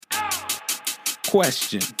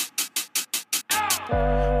Question.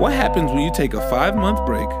 What happens when you take a 5-month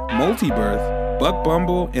break, multi-birth, buck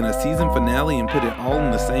bumble, and a season finale and put it all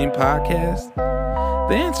in the same podcast?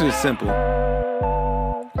 The answer is simple.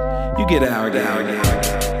 You get our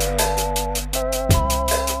gang.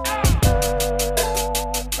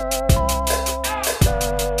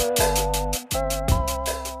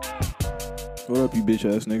 What up, you bitch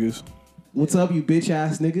ass niggas? What's up, you bitch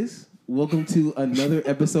ass niggas? Welcome to another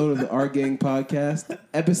episode of the Our Gang podcast.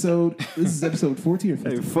 This is episode 14 or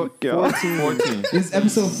 15? Hey, fuck y'all. 14. This is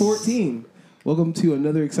episode 14. Welcome to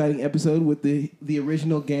another exciting episode with the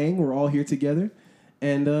original gang. We're all here together.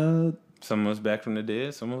 And, Some of us back from the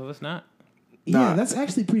dead, some of us not. yeah, that's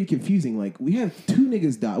actually pretty confusing. Like, we had two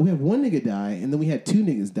niggas die. We had one nigga die, and then we had two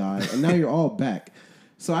niggas die, and now you're all back.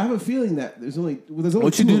 So I have a feeling that there's only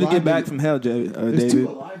What you do to get back from hell, There's David? two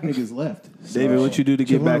alive niggas left. So, David, what you do to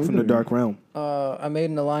get Javon, back what from you the doing? dark realm? I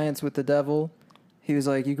made an alliance with the devil. He was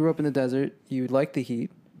like, "You grew up in the desert. You like the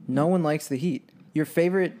heat. No one likes the heat. You're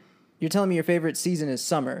telling me your favorite season is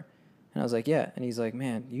summer." And I was like, "Yeah." And he's like,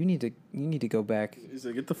 "Man, you need to go back. He's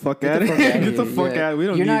like, get the fuck Get out the of fuck here. outta Get the here. fuck Yeah. out. We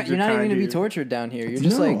don't You're need not your even kind going to be here. tortured down here. You're Do you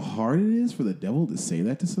just know like, how hard it is for the devil to say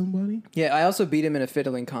that to somebody? yeah." I also beat him in a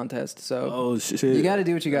fiddling contest. So Oh, shit. you got to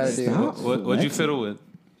do what you got to do. Stop. What'd you fiddle with?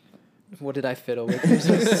 What did I fiddle with? You're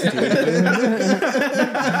so stupid.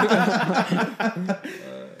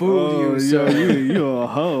 Oh, you, sir. you a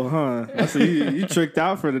hoe, huh? So you tricked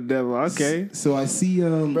out for the devil. Okay. So I see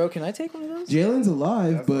Bro, can I take one of those? Jalen's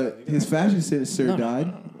alive, but his fashion sensor No, no,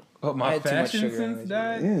 died. Oh, I my had too much fashion sugar sense anyways.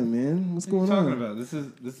 died? Yeah, man. What's What are you going talking on? about? This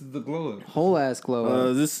is the glow up. Whole ass glow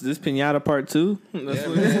up. This pinata part 2. Yeah, man.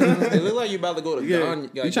 It look like you about to go to Yeah. Ghana.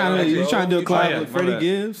 You trying to do a collab yeah, with my Freddie bad.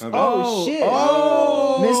 Gibbs? My bad. Oh, shit.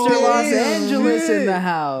 Oh, Mr. Los damn, Angeles shit. in the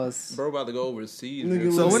house. Bro about to go overseas. Nigga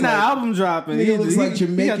man. So looks when that like- album dropping, nigga looks like he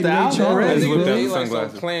Jamaican got the Ray album Charles, ready, He bro. whipped out He the like some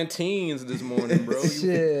sunglasses. plantains this morning, bro.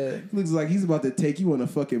 Shit. Looks like he's about to take you on a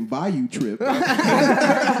fucking bayou trip.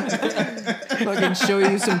 Fucking show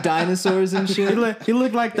you some dinosaurs and shit. He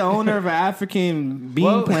looked like the owner of an African bean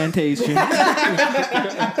Whoa. plantation.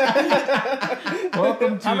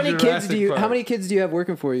 Welcome to How many kids do you have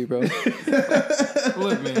working for you, bro?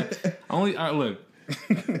 Look, man. Look.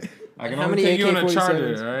 I can How only many take you on a AK-47s?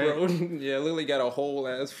 charter, all right? Bro, yeah, literally got a whole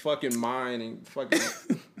ass fucking mine and fucking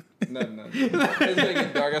nothing. It's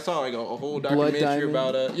getting dark. I saw like a whole documentary diamond?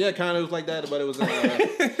 about kind of was like that, but it was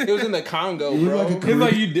in the Congo, You look bro. like a It's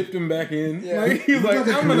like you dipped him back in. Yeah. Like, he's like, like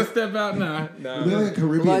a I'm gonna step out now. Nah. You're like a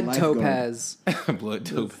Caribbean Blood lifeguard. topaz. Blood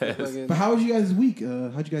topaz. Fucking- But how was you guys' week? How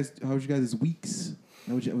was you guys' weeks?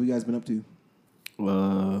 What you guys been up to?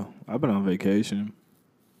 I've been on vacation.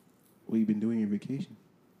 What you been doing your vacation?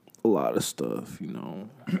 A lot of stuff, you know.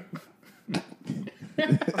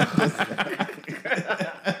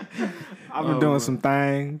 I've been doing some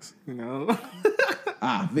things, you know.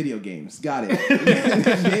 Video games. Got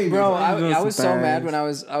it. Bro, doing I was some so mad things. when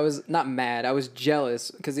I was not mad. I was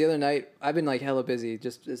jealous because the other night I've been like hella busy.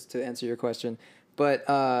 Just to answer your question, but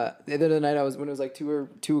the other night when it was like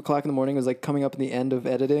 2 o'clock in the morning, it was like coming up in the end of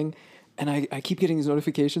editing, and I keep getting these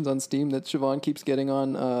notifications on Steam that Siobhan keeps getting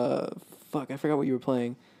on. I forgot what you were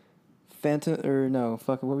playing. What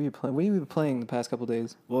were you playing? What have you been playing the past couple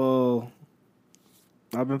days? Well,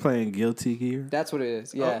 I've been playing Guilty Gear. That's what it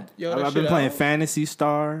is. Yeah, Yo, that I've been shit playing out. Fantasy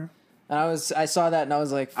Star. and I saw that and I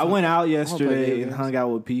was like, I went out play yesterday video and games. hung out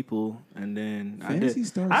with people, and then Fantasy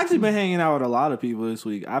Star's I actually cool. been hanging out with a lot of people this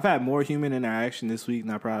week. I've had more human interaction this week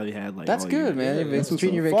than I probably had like. That's all good, year. man. Yeah, You're that's what's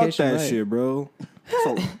treating your Fuck vacation that right. shit, bro.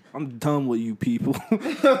 So, I'm done with you people.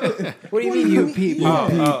 What do you mean, you people?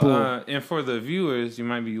 And for the viewers, you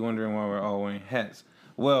might be wondering why we're all wearing hats.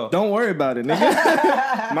 Well, Don't worry about it,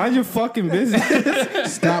 nigga. Mind your fucking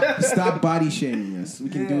business. Stop body shaming us. We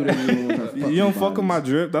can do whatever we want with our fucking You don't fuck with my bodies.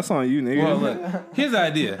 drip. That's on you, nigga. Well, look, here's the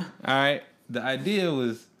idea. All right, the idea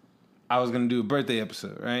was I was gonna do a birthday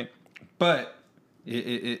episode, right? But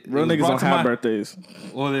it Real was niggas brought don't to have my- birthdays.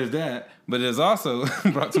 Well, there's that, but it's also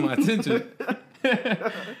brought to my attention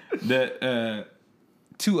that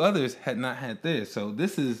 2 others had not had theirs. So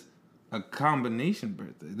this is a combination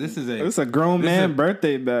birthday. This is It's a grown this man is a-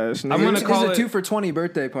 birthday bash, nigga. I'm gonna This call is a it. 2 for 20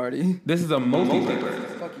 birthday party. This is a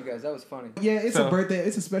multi-birthday. Fuck you guys, that was funny. Yeah, it's So- a birthday.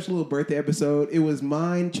 It's a special little birthday episode. It was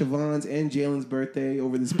mine, Chavon's, and Jalen's birthday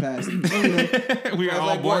over this past. We are was all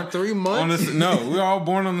like, born what, 3 on months? this. No, we were all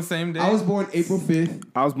born on the same day. I was born April 5th.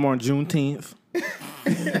 I was born Juneteenth.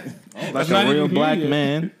 Like not a real even black here yet.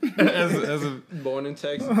 man. as a Born in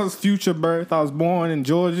Texas. I was future birth. I was born in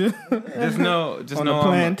Georgia just know on a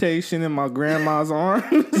plantation in my grandma's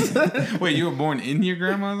arms. Wait, you were born in your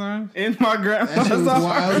grandma's arms? In my That grandma's shit was arms.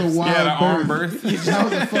 wild. That was a You had an wild arm birth. birth. That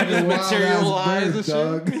was a fucking wild Materialized ass and birth, shit.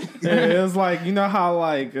 dog. Yeah, it was like you know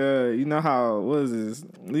how what is this?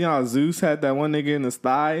 You know how Zeus had that one nigga in his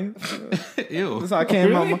thigh. Ew. That's how I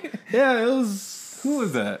came out. Yeah, it was Who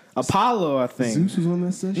was that? Apollo, I think. Zeus was on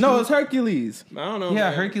that session. No, it's Hercules. I don't know.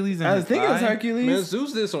 Yeah, man. Hercules and I his think it was thigh? Hercules. Man,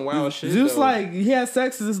 Zeus did some wild shit. Zeus though. like he had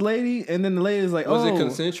sex with this lady, and then the lady was like, Was "Oh," it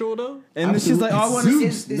consensual though? and then she's like, "Oh, I want to."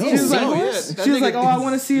 Zeus. Is No, he She was like, Oh, yeah. she That was like, nigga- "Oh, I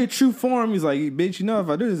want to see a true form." He's like, "Bitch, you know if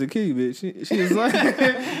I do this, I'll kill you, bitch." She was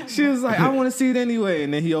like, she was like, "I want to see it anyway."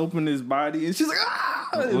 And then he opened his body, and she's like, "Ah!"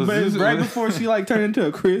 Was But this- right before she like turned into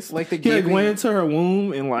a crisp, Like the he like gaping- went into her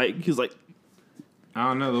womb, and like he was like, I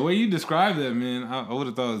don't know. The way you described that, man, I would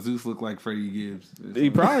have thought Zeus looked like Freddie Gibbs. he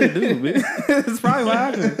probably do, bitch. It's probably what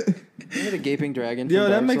happened. Remember the gaping dragon? Yo,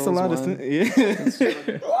 from that Dark makes a Souls lot of 1? sense.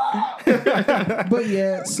 Yeah. But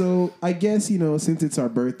yeah, so I guess, since it's our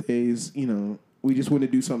birthdays, we just want to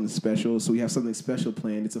do something special. So we have something special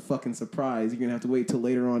planned. It's a fucking surprise. You're going to have to wait till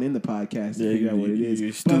later on in the podcast to figure out what it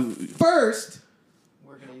is. But first,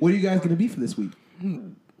 what are you guys going to be for this week?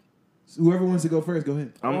 So whoever wants to go first, go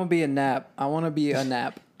ahead. I want to be a nap. I want to be a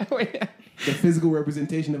nap. The physical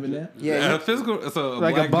representation of a nap? Yeah, Physical, so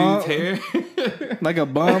Like black a bum- dude's hair. Like a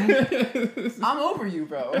bum, I'm over you,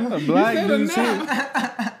 bro. a black dude's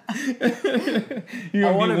hair. You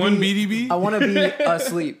I gonna wanna be one be- BDB? I want to be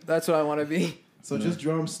asleep. That's what I want to be. So just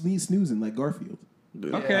draw him snoozing like Garfield.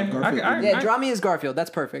 Okay. Garfield. Yeah, draw me as Garfield. That's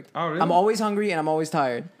perfect. Oh, really? I'm always hungry and I'm always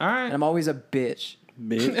tired. All right. And I'm always a bitch.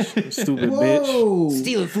 Bitch, stupid bitch. Whoa!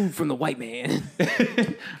 Stealing food from the white man.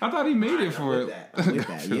 I thought he made it for With it. that, with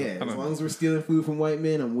that, yeah. As long as we're stealing food from white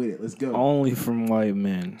men, I'm with it. Let's go. Only from white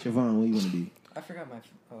men. Siobhan, what do you want to be? I forgot my.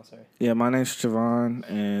 Oh, sorry. Yeah, my name's Siobhan,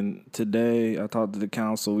 and today I talked to the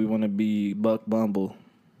council. We want to be Buck Bumble.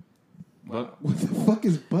 But What the fuck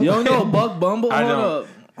is Buck? You don't know Buck Bumble? I Hold don't. up.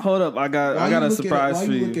 Hold up. I got a surprise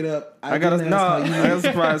for you. Look it you. up. I got didn't ask how you I got a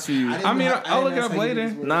surprise for you. I mean, I'll look it up later.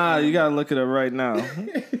 Nah, you gotta look it up right now.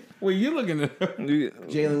 Well, you're looking at. You-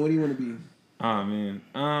 Jalen, what do you want to be? Oh man.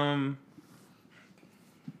 Man.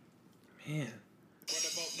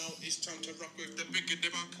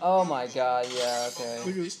 Oh my god. Yeah.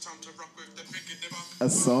 Okay. A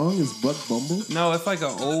song is Buck Bumble? No, it's like an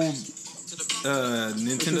old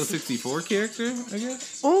Nintendo 64 character, I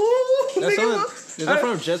guess. Ooh, That's nigga, on, is that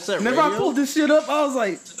from Jet Set whenever I Radio? pulled this shit up, I was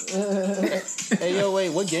like, Hey, yo, wait,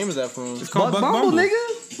 what game is that from? It's called Buck Buck Bumble, Bumble.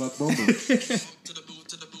 nigga. Buck Bumble.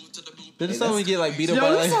 Didn't someone get like beat up Yo, by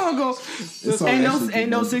this like? song go. This song Ain't actually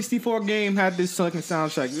no good. 64 game had this fucking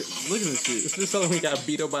soundtrack. Look at this shit. Is this someone got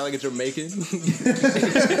beat up by like a Jamaican?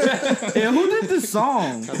 Yeah, who did this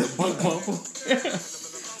song?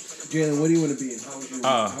 Jalen, what do you want to be? And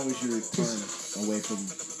how was your time away from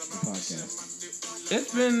the podcast?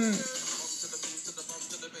 It's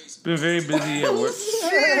been very busy at work.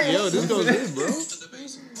 Yo, this goes in, bro.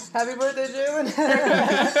 Happy birthday, Jalen.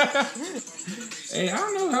 Hey, I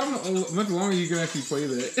don't know how much longer you can actually play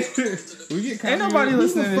that. We get Ain't nobody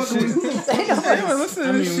listening to this shit. Ain't nobody listening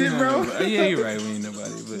to this shit, bro. Yeah, you're right. We ain't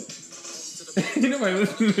nobody, but ain't nobody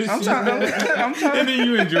listening to this I'm shit. trying. And then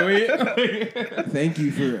you enjoy it.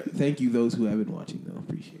 Thank you those who have been watching though.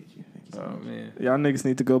 Appreciate you. Thank you so Oh much. man. Y'all niggas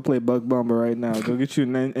need to go play Buck Bumble right now. Go get you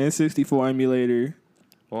an N64 emulator.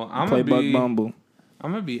 Well, I'm Play gonna Buck be. Bumble.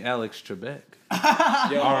 I'm gonna be Alex Trebek. Yo,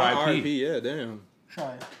 R.I.P.. R.I.P. Yeah, damn.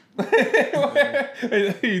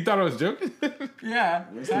 You thought I was joking? Yeah.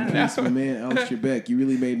 Rest in peace, my man, Alex Trebek. You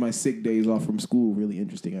really made my sick days off from school really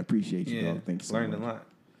interesting. I appreciate you, Yeah. dog. Thank you so Learned much. a lot.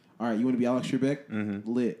 All right, you want to be Alex Trebek?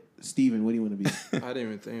 Mm-hmm. Lit. Steven, what do you want to be? I didn't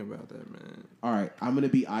even think about that, man. All right, I'm gonna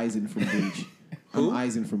be Eisen from Bleach. I'm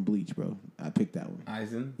Eisen from Bleach, bro. I picked that one.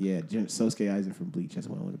 Eisen. Yeah, Sosuke Eisen from Bleach. That's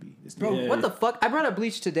what I want to be. This Bro, nigga. what the fuck? I brought up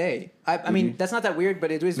Bleach today. I mean, that's not that weird,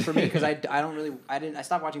 but it was for me because I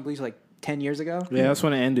stopped watching Bleach like 10 years ago. Yeah, that's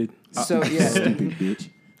when it ended. So yeah. Stupid bitch.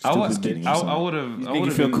 I would Stupid bitch. I'm sorry. would have. You think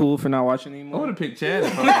you feel cool for not watching I would anymore? have picked Chad.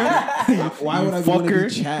 If I Why would I want to fucker.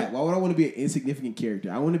 be Chad? Why would I want to be an insignificant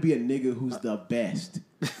character? I want to be a nigga who's the best.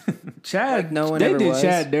 Chad, Like no one they ever did was.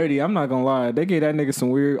 Chad dirty. I'm not gonna lie. They gave that nigga some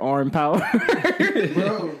weird arm power.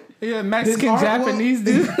 Bro, Yeah, Mexican arm- Japanese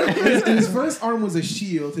dude. his first arm was a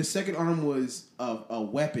shield. His second arm was a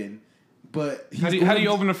weapon. But he's how do you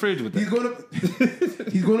open the fridge with He's that? going up.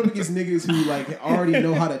 He's going up against niggas who like already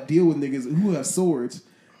know how to deal with niggas who have swords.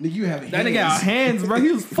 Nigga, you have hands. That nigga got hands, bro.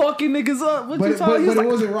 He was fucking niggas up. What you But talking? He was it like,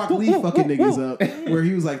 wasn't Rock woo, Lee woo, fucking woo, niggas woo. up, where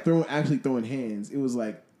he was like throwing hands. It was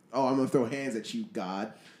like, oh, I'm gonna throw hands at you,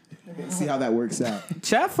 God. See how that works out.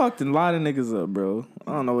 Chad fucked a lot of niggas up, bro.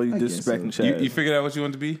 I don't know what you I guess disrespecting so. Chad. You figured out what you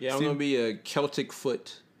want to be? Yeah, I'm Steve? gonna be a Celtic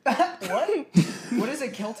foot. What? What is a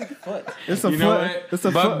Celtic foot? It's a You know foot. what? It's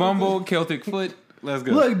a Buck foot. Bumble, Celtic foot. Let's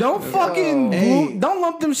go. Look, don't fucking Hey. don't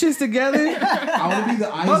lump them shits together. I want to be the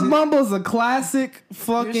Buck Isaac. Bumble's a classic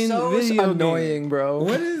fucking You're so video annoying, game. bro.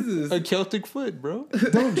 What is this? A Celtic foot, bro.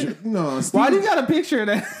 No, Steve, Why do you got a picture of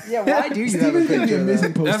that? Yeah, why do you have a Steven's gonna be picture a of that?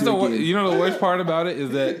 missing poster That's the again. you know the worst part about it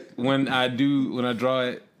is that when I draw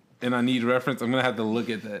it and I need reference, I'm gonna have to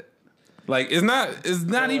look at that. Like it's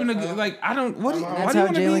not even a good like I don't what why That's do you how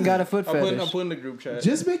want to Jalen got a foot I'm fetish. putting the group chat.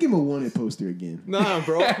 Just make him a wanted poster again. Nah,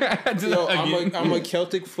 bro. Yo, again. I'm a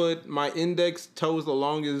Celtic foot. My index toe is the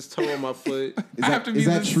longest toe on my foot. Is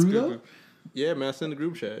that true though? Yeah, man, I send the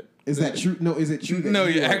group chat. Is that true? No, is it true? That No,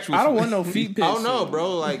 you your are- actual. I don't want no feet pics. I don't know,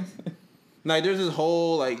 bro. Like there's this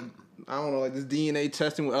whole like I don't know, like this DNA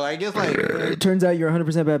testing. Like, I guess like It turns out you're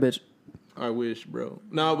 100% bad bitch. I wish, bro.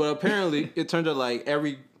 No, but apparently it turns out like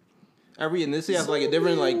every ethnicity has like a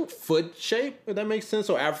different like foot shape. If that makes sense.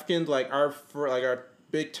 So Africans like our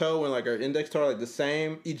big toe and like our index toe are like the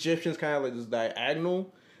same. Egyptians kind of like this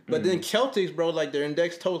diagonal. But then Celtics, bro, like their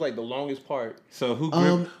index toe is like the longest part. So who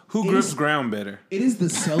it grips is- ground better? It is the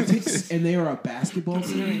Celtics, and they are a basketball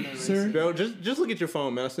team, sir. Bro, just look at your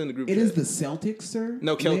phone, man. I send the group It chat. is the Celtics, sir.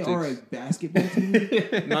 No, They Celtics. are a basketball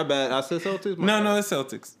team. My bad. I said Celtics. My bad. No, it's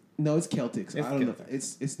Celtics. No, it's Celtics. I don't know.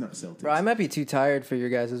 Celtics. It's not Celtics. Bro, I might be too tired for your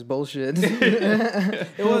guys' bullshit. It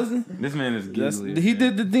wasn't. This man is giggly. He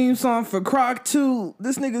did the theme song for Croc too.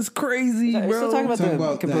 This nigga's crazy, We're bro. still talking about Talk the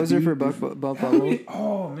about that composer dude. for Buck Bubble.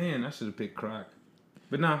 Oh man, I should have picked Croc.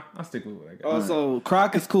 But nah, I'll stick with what I got. Also,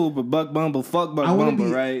 Croc is cool, but Buck Bumble, fuck Buck I want Bumble, to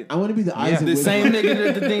be right? I want to be the eyes Yeah. and The with same nigga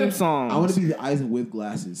did the theme song. I want to be the eyes and with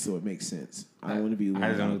glasses, so it makes sense. I want to be the one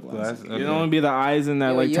Eyes without on glasses. glass. You don't want to be the eyes in that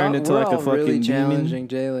Yo, like turned into we're like a all fucking really demon. challenging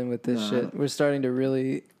Jalen with this Nah. shit. We're starting to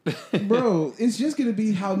really. Bro, it's just gonna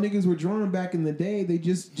be how niggas were drawing back in the day. They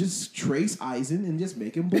just trace Eisen and just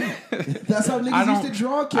make him black. That's how niggas used to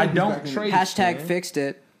draw characters. I don't back in the trace. day. Hashtag fixed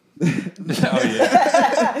it. Oh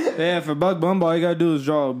yeah. Yeah, for Buck Bumble, all you gotta do is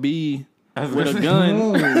draw a bee I was with a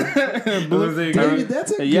gonna say- gun. Bro, Blue- David,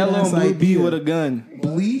 that's a A yellow and good-ass blue bee idea. with a gun.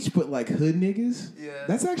 Bleach, but like hood niggas. Yeah.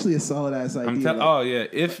 That's actually a solid ass idea. I'm telling. Like, Oh yeah.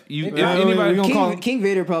 If Yeah, anybody we gonna call King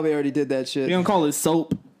Vader probably already did that shit. You gonna call it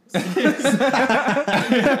soap? Soap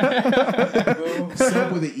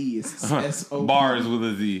with an E. It's S-O-P. bars with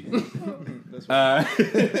a Z.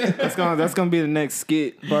 That's gonna be the next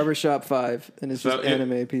skit. Barbershop 5, and it's So just it-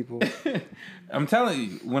 anime people. I'm telling you,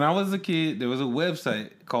 when I was a kid, there was a website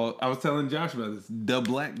called. I was telling Josh about this.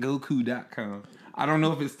 TheBlackGoku.com. I don't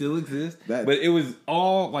know if it still exists, That- but it was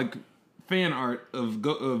all like fan art of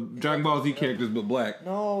Dragon Ball Z characters, but black.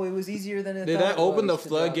 No, it was easier than it. Did that open the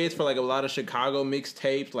floodgates for like a lot of Chicago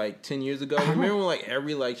mixtapes like 10 years ago? Remember when like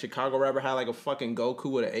every like Chicago rapper had like a fucking Goku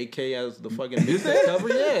with an AK as the fucking mixtape cover?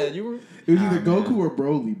 Yeah, you were. It was either Goku or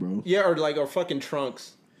Broly, bro. Yeah, or fucking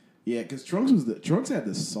Trunks. Yeah, because Trunks had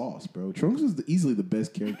the sauce, bro. Trunks was easily the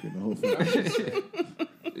best character in the whole film.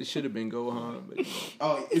 It should have been Gohan, but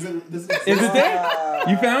Oh, is it? This Is it there?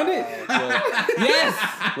 You found it?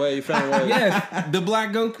 Yes. wait, you found what? Yes. The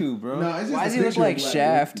Black Goku, bro. No, it's just Why a does he look picture of like Black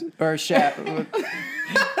Shaft or Shaft?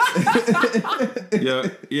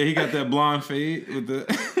 Yeah, he got that blonde fade with the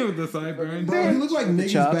with the sideburns. Bro, he looked like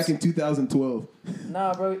niggas chops. back in 2012.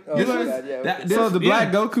 Nah, bro. Oh This my was- god, yeah. that- So this- the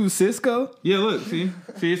Black yeah. Goku Cisco? Yeah, look, see,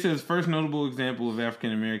 it says first notable example of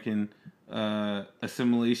African American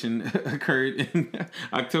assimilation occurred in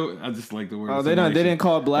October. I just like the word. Oh, they assimilation. didn't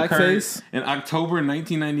call it Occurred blackface. in October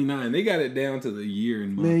 1999. They got it down to the year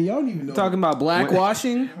and month. Man, y'all don't even know. Talking about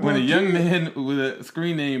blackwashing. When a young man with a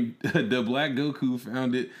screen name, The Black Goku,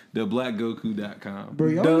 founded TheBlackGoku.com. Bro,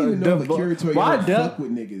 y'all don't even know the- that Kirito why Yama the- fuck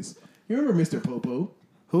with niggas. You remember Mr. Popo?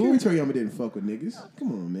 Who? Kirito Yama didn't fuck with niggas.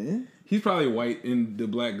 Come on, man. He's probably white in the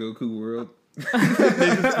Black Goku world.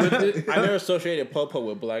 I never associated Popo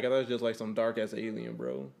with black. I thought it was just like some dark ass alien,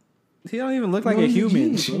 bro. He don't even look like No, a he's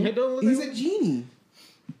human. genie, bro. It don't look He's like- a genie.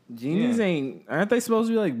 Genies Yeah. aren't they supposed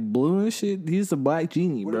to be like blue and shit? He's a black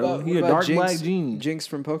genie, bro. He a dark black genie. Jinx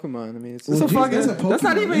from Pokemon. I mean, it's It's a fucking- that's not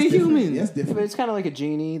Pokemon. even a different. human. That's but different. it's kind of like a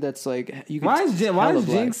genie that's like you. Can Why is hella black.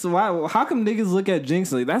 Jinx? Why? How come niggas look at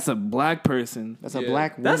Jinx like that's a black person? That's a Yeah.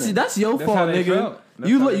 black woman. That's your That's how fault, they nigga. felt. That's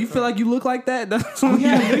You how look. they You feel felt. like you look like that. That's what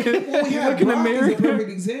Yeah, nigga. well, yeah, Look in the Brock mirror. is a perfect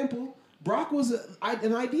example. Brock was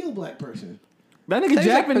an ideal black person. That nigga He's like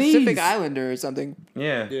Japanese. Pacific Islander or something.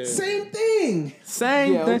 Yeah. Yeah. Same thing.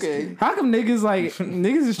 Same Yeah, thing. okay. How come niggas like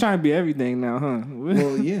niggas is trying to be everything now, huh?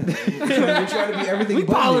 Well, yeah. We're trying to be everything. We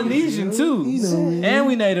but Polynesian niggas, too, You know, and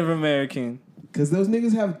we Native American, because those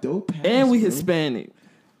niggas have dope hats. and we bro. Hispanic.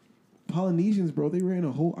 Polynesians, bro, they ran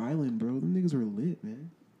a whole island, bro. Them niggas were lit,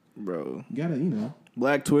 man. Bro. You gotta,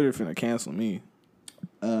 Black Twitter finna cancel me.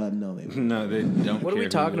 No, they won't. No, they don't. What are care we who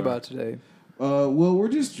talking you are. about today? Well, we're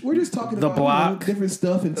just talking The about block. different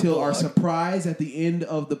stuff until our surprise at the end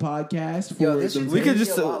of the podcast. For we could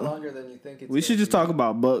just a lot longer than you think. We should just talk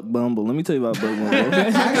about Buck Bumble. Let me tell you about Buck Bumble.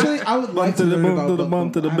 Okay? Actually, I would like to learn about Buck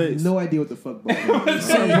bump to the Bumble. I base. have no idea what the fuck Buck Bumble is.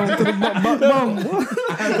 Bump to the Buck Bumble.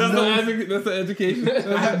 That's the education.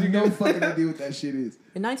 I have no fucking idea what that shit is.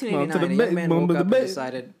 In Bump to 1989, the a ba- young man bump woke to the up and base.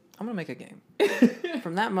 decided, I'm going to make a game.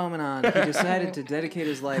 From that moment on, he decided to dedicate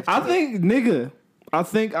his life to I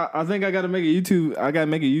think I gotta make a YouTube. I gotta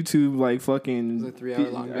make a YouTube like fucking. It's a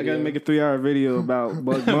 3-hour-long I gotta video. make a 3-hour video about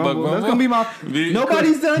Buck Bumble. Bumble? That's gonna be my.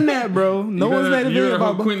 Nobody's done that, bro. No one's made a video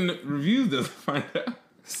about Buck. Quentin Reviews doesn't find out.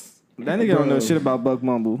 That nigga don't know Bro. shit about Buck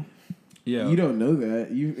Bumble. Yeah, You don't know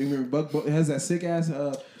that. You remember Buck Bumble? It has that sick ass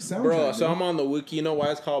soundtrack. Bro, so man. I'm on the wiki. You know why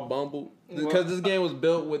it's called Bumble? Because this game was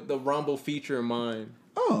built with the Rumble feature in mind.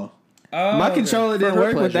 Oh, My controller didn't her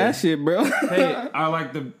work with pleasure. that shit, bro. Hey, are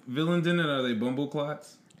like the villains in it? Are they bumble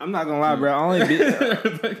clots? I'm not gonna lie, bro. I only be.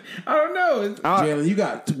 Like, I don't know. It's, Jalen, you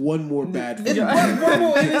got one more bad. it's video.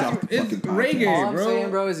 Bumble. Kicked off the It's fucking podcast. reggae, All I'm bro. saying,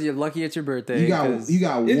 bro, is you're lucky it's your birthday. You got 'cause-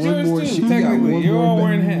 one It's more yours shit. too. You got Technically, one you're more all bad-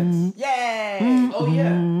 wearing hats. Yay! Oh,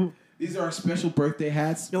 yeah. These are our special birthday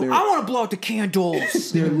hats. No, They're, I want to blow out the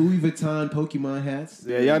candles. they're Louis Vuitton Pokemon hats.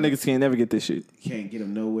 Yeah, y'all niggas can't never get this shit. Can't get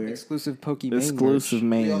them nowhere. Exclusive Pokemon. Exclusive, We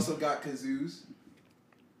man. also got kazoos.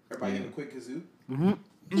 Everybody get a quick kazoo.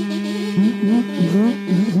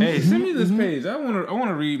 Hey, send me this page. I want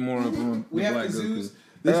to read more of the We have Black kazoos. Goku.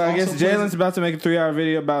 This I guess also Jalen's about to make a 3-hour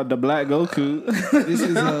video about the Black Goku. This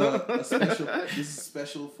is a special. This is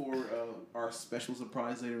special for our special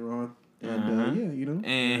surprise later on. And yeah, you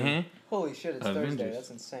know. Holy shit, it's Avengers. Thursday. That's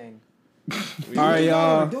insane. All right,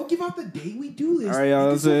 y'all. Don't give out the day we do this. All right,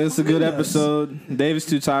 y'all. It's a good Find us. episode. David's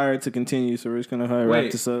too tired to continue, so we're just gonna wrap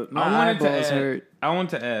Wait. this up. My I wanted to eyeballs ask, hurt. I want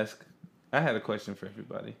to ask. I had a question for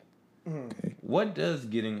everybody. Okay. What does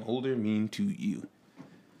getting older mean to you?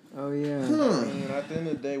 Oh, yeah. Huh. And at the end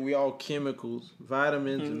of the day, we all chemicals,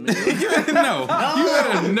 vitamins, and minerals. No, you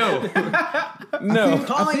gotta know. No,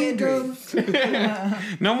 Calling Andrew.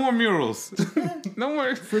 no more murals. No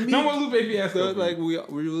more. No more Lupe So Fiasco. it's like we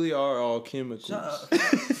really are all chemicals,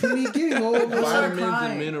 For me, getting old. vitamins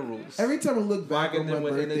crying. and minerals. Every time I look back Blocking on my them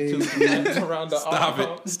within birthdays, the two around the Stop arm.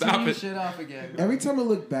 it. Stop it. Shit off again. every time I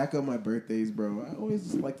look back on my birthdays, bro, I always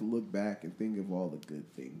just like to look back and think of all the good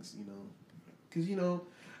things, you know, because you know,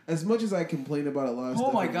 as much as I complain about a lot of stuff.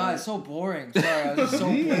 Oh my in god, life- it's so boring. Sorry, I was so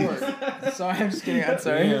bored. Sorry, I'm just kidding. I'm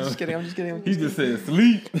sorry. I'm just kidding. I'm just kidding. He just said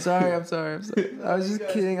sleep. Sorry, I'm sorry. I'm sorry. I was just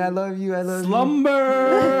kidding. I love you. I love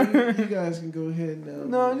Slumber. You guys can go ahead now. you.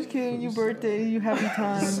 No, I'm just kidding. Your birthday. You happy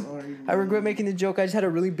time. Sorry, I regret making the joke. I just had a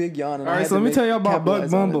really big yawn. And All I right, had so to let me make- tell y'all about Buck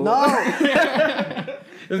capitalize on it. Bumble. No.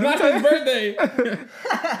 It's not his birthday.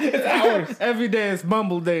 It's ours. Every day is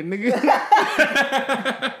Bumble Day, nigga.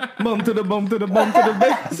 Bump to the bump to the bump to the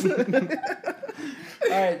base.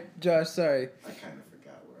 All right, Josh. Sorry. I kind of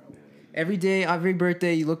forgot where I was. Every day, every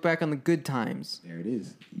birthday, you look back on the good times. There it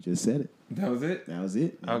is. You just said it. That was it. That was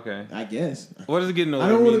it. Okay. I guess. What does it getting older I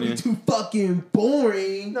don't want to mean be then? too fucking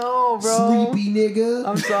boring. No, bro. Sleepy nigga.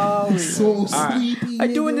 I'm sorry. So sleepy.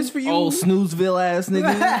 I'm doing nigga. this for you. Old snoozeville ass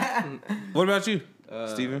nigga. What about you,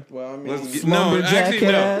 Steven? Well, I mean, Let's get, Lumberjack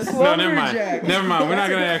actually, no. ass. No, never Lumberjack. mind. Never mind. We're not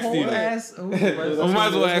gonna ask Whole Steven. ass. Oh, We might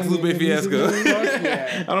as well ask Lupe Fiasco.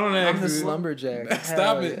 yeah. I don't want to I'm ask the Steven. slumberjack. Stop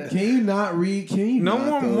Hell it. yeah. Can you not read? Can you No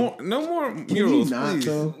not, more, though? no more Can murals, you not please.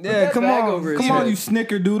 though? Yeah, that come bag on. over his Come on, head. you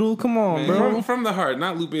snickerdoodle. Come on, Man, bro. from the heart,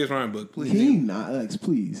 not Lupe's rhyme book, please. Can you not, Alex?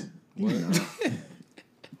 Please. Can you not?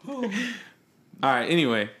 All right.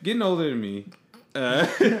 Anyway, getting older than me. I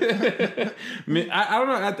don't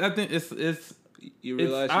know. I think it's you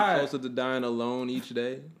realize It's you're I- closer to dying alone each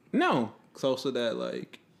day. no. Closer that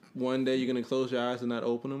like one day you're gonna close your eyes and not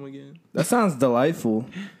open them again. That sounds delightful.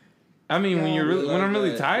 I mean, when I'm really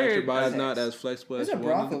Your tired, body's not as flexible There's as a you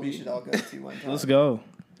want it brothel to we be. should all go to one time. Let's go.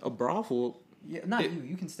 A brothel. Yeah, not you.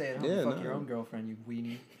 You can stay at home Yeah, and fuck no. your own girlfriend, you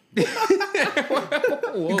weenie.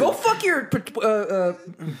 Whoa. Go fuck your.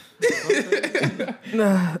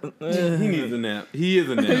 he needs a nap. He is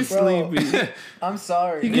a nap. He's sleepy. I'm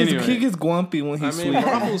sorry. Anyway. He gets grumpy when I he's mean, sleeping.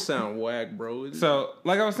 brothels sound whack, bro. So,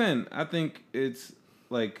 like I was saying, I think it's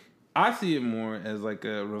like I see it more as like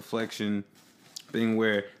a reflection thing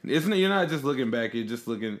where you're not just looking back, you're just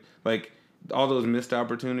looking like all those missed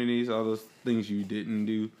opportunities, all those things you didn't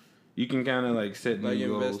do. You can kind of like set like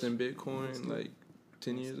new invest goals. in Bitcoin, like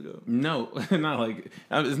 10 years ago? No, not like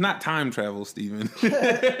it's not time travel, Steven.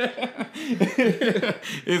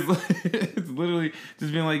 it's literally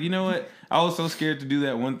just being like, you know what? I was so scared to do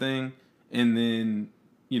that one thing, and then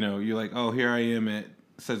you're like, oh, here I am at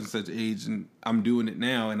such and such age, and I'm doing it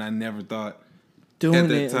now, and I never thought doing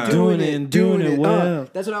it well.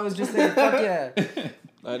 That's what I was just thinking. Fuck yeah,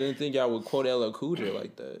 I didn't think y'all would quote LL Cool J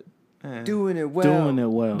like that. doing it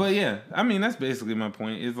well. But yeah, I mean that's basically my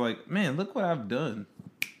point. It's like, man, look what I've done.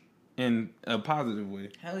 In a positive way.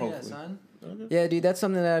 Hell hopefully. yeah, son. Okay. Yeah, dude, that's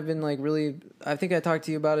something that I've been like really. I think I talked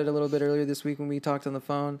to you about it a little bit earlier this week when we talked on the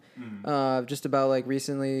phone. Just about like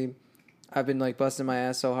recently, I've been like busting my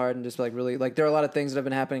ass so hard and just like really like there are a lot of things that have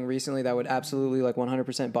been happening recently that would absolutely like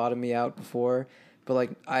 100% bottom me out before. But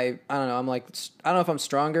like I don't know. I'm like I don't know if I'm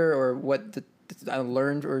stronger or what I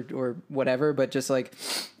learned or whatever. But just like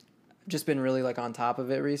just been really like on top of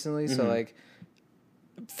it recently. So like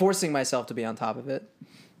forcing myself to be on top of it.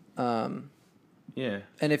 Yeah,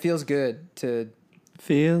 and it feels good to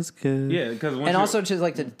feels good. Yeah, because and also just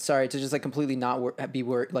like to just like completely not be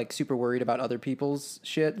like super worried about other people's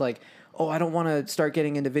shit. Like, oh, I don't want to start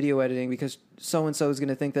getting into video editing because so and so is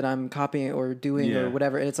gonna think that I'm copying or doing or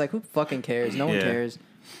whatever. And it's like, who fucking cares? No one cares.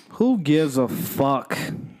 Who gives a fuck?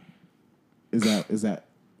 Is that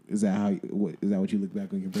what you look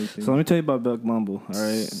back on your birthday? So let me tell you about Buck Bumble. All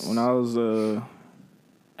right, when I was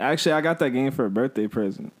actually I got that game for a birthday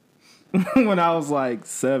present. When I was like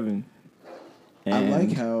 7. And I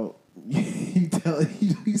like how you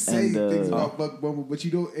say things about Buck Bumble, but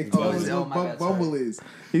you don't expose what Buck Bumble is.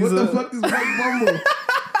 What the fuck is Buck Bumble?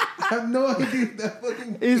 I have no idea what that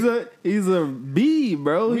fucking He's a bee,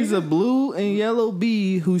 bro. He's a blue and yellow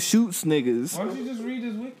bee who shoots niggas. Why don't you just read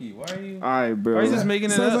his wiki? Why are you? All right, bro. Why are you just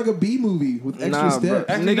making it sounds up? like a bee movie with extra steps.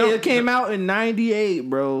 Actually, nigga, it came out in 98,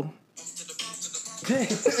 bro.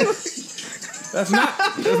 That's not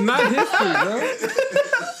history, bro.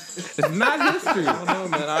 It's not history. I don't know,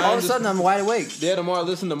 man. All of a sudden, I'm wide awake. Yeah, the more I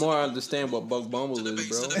listen, the more I understand what Buck Bumble is,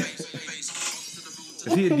 bro.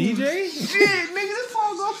 Is he a DJ? Shit, nigga, this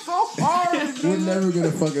song goes so hard. We're never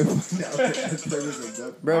gonna fucking find out that there is a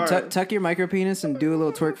Buck. Bro, tuck your micro penis and do a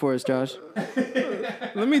little twerk for us, Josh.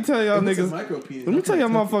 Let me tell y'all niggas. Let me tell y'all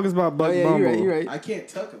motherfuckers about Buck Bumble. You're right. I can't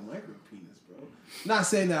tuck a micro penis, bro. Not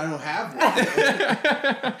saying that I don't have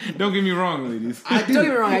one. Don't get me wrong, ladies. I do. Don't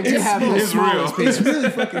get me wrong, I do have the smallest penis. It's really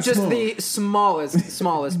fucking Just small. the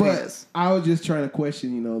smallest But penis. I was just trying to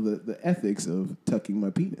question, the ethics of tucking my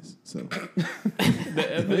penis. So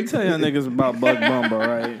Let me tell y'all niggas about Buck Bumble,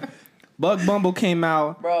 right? Buck Bumble came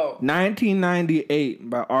out, Bro. 1998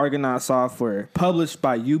 by Argonaut Software, published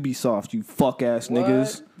by Ubisoft. You fuck ass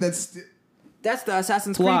niggas. that's That's the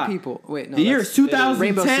Assassin's Plot. Creed people. Wait, no. The year is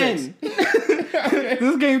Rainbow 2010.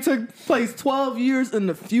 This game took place 12 years in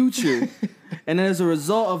the future. And as a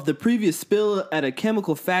result of the previous spill at a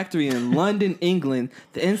chemical factory in London, England,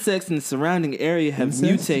 the insects in the surrounding area have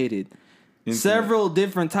mutated. Several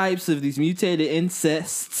different types of these mutated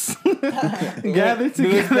insects gathered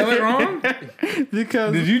Did I spell it together wrong?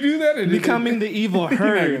 because Did you do that? Or becoming the evil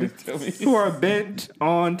herd tell me. who are bent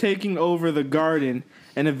on taking over the garden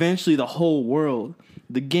and eventually the whole world.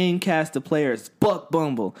 The game cast the players Buck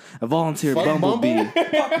Bumble, a volunteer bumblebee.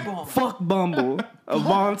 Fuck Bumble, a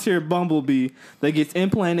volunteer bumblebee that gets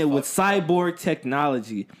implanted with cyborg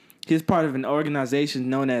technology. He's part of an organization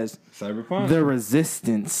known as Cyberpunk. The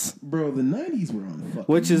Resistance, bro. The 90s were on fucking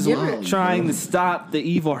which is wild, trying bro. to stop the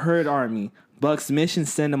evil herd army. Buck's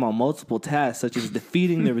missions send him on multiple tasks, such as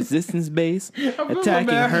defeating the resistance base, attacking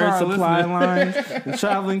bad for herd our supply listeners. lines, and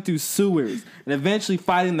traveling through sewers, and eventually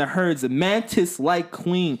fighting the herd's mantis-like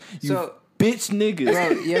queen. You So- bitch niggas. Bro,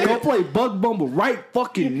 yeah. Go play Buck Bumble right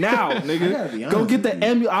fucking now, gotta be nigga. Go honest get the with you.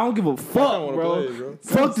 Emmy. I don't give a fuck, wanna bro. play it, bro.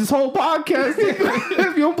 Fuck this whole podcast.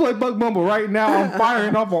 If you don't play Buck Bumble right now, I'm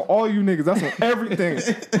firing off on all you niggas. That's on everything.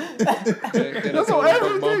 That's on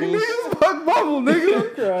everything, niggas. Buck Bumble,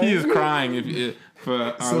 nigga. He is crying for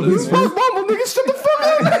our So listeners. his Buck Bumble, nigga. Shut the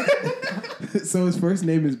fuck up. So his first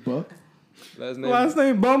name is Buck. Last name. Last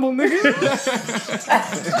name Bumble, nigga.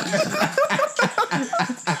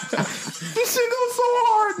 This shit goes so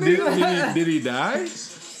hard, nigga. Did he die?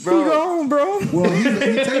 He gone, bro. Well,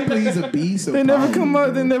 technically he's a bee. So They never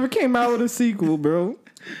probably, They never came out with a sequel, bro.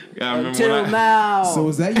 Yeah, I remember Until when I, now. So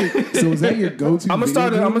is that your go-to? I'm gonna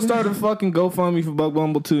start video a fucking GoFundMe for Buck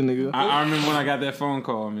Bumble too, nigga. I remember when I got that phone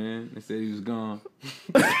call, man. They said he was gone.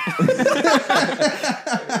 2000.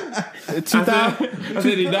 I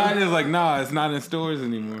said he died. He was like, nah, it's not in stores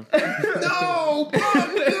anymore. No,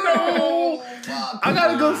 no. I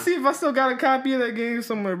gotta go see if I still got a copy of that game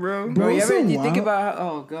somewhere, bro. Bro, it's so you think wild. about how,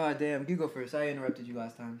 oh god damn, you go first. I interrupted you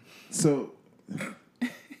last time. So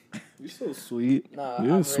You're so sweet. Nah,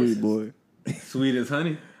 You're I'm a sweet racist. boy. Sweet as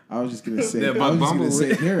honey. I was just gonna say. Yeah, I Buck was just Bumble. gonna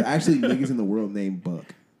say there are actually niggas in the world named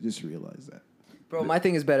Buck. Just realize that. Bro, my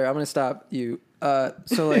thing is better. I'm gonna stop you.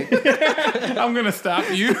 So like, I'm gonna stop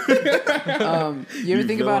you. you ever You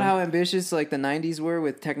think about villain. how ambitious like the '90s were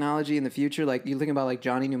with technology in the future? Like you think about like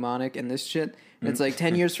Johnny Mnemonic and this shit. And it's like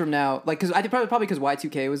 10 years from now, like, because I think probably because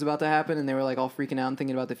Y2K was about to happen, and they were like all freaking out and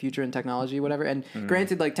thinking about the future and technology, whatever. And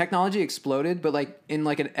granted, like technology exploded, but like in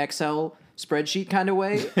like an Excel spreadsheet kind of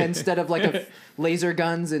way, instead of like a laser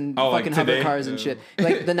guns and like fucking hover today? cars and shit.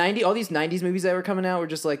 Like the all these '90s movies that were coming out were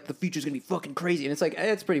just like the future's gonna be fucking crazy, and it's like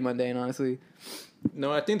it's pretty mundane, honestly.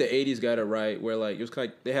 No, I think the '80s got it right, where like it was kind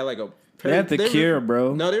of, they had like a. They had the were- cure,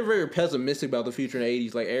 bro. No, they were very pessimistic about the future in the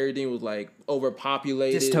 '80s. Like everything was like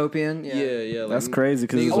overpopulated, Dystopian, yeah. Yeah. Like, That's crazy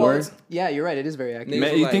because niggas it's were- Oh, worse. yeah, you're right. It is very accurate. Niggas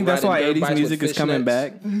Man, were, you like, think that's why riding dirt 80s bikes music with is coming fishnets.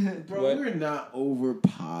 back? Bro, What? we're not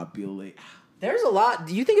overpopulated. There's a lot.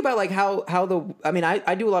 Do you think about like how the? I mean,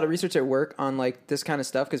 I do a lot of research at work on like this kind of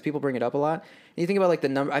stuff because people bring it up a lot. And you think about like the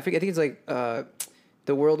number. I think it's like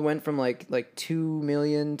the world went from like 2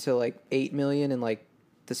 million to like 8 million in like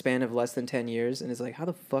the span of less than 10 years, and it's like how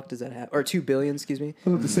the fuck does that happen? Or 2 billion, excuse me. I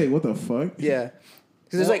was about to say, what the fuck? Yeah,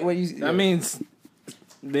 because there's like what you. That means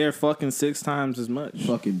they're fucking 6 times as much.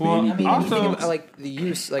 Fucking Well, baby. I mean, Also- you think about like the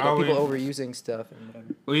use, like Are people we- overusing stuff and whatever.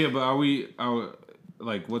 Well, yeah, but are we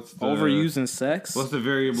like what's the Overusing sex? What's the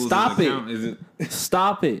variables? Stop of the it. count? Is it?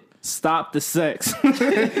 Stop it. Stop the sex.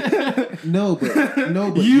 No, but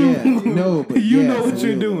You- yeah, no, but you yeah, know for what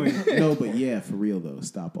you're real, doing. though. No, but yeah, for real though,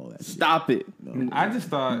 stop all that. Shit. Stop it. I just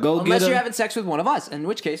thought. Go Unless get you're her. having sex with one of us, in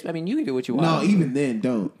which case, I mean, you can do what you want. No, even then,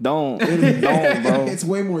 don't. Don't, bro. It's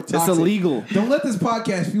way more toxic. It's illegal. Don't let this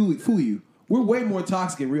podcast fool you. We're way more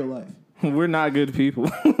toxic in real life. We're not good people,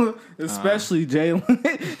 especially Jalen.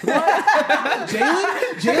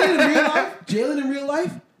 Jalen in real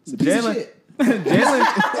life. It's a piece of Jalen. shit.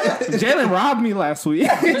 Jalen robbed me last week.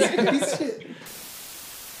 It's a piece of shit.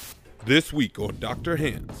 This week on Dr.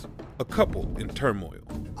 Hands, a couple in turmoil,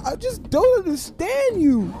 I just don't understand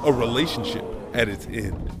you. a relationship at its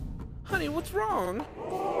end. Honey, what's wrong?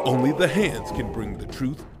 Only the hands can bring the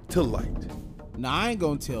truth to light. Nah, I ain't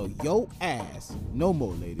gonna tell yo ass no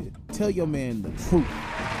more, lady. Tell your man the truth.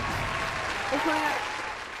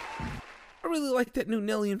 I really like that new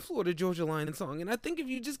Nelly and Florida Georgia Line song, and I think if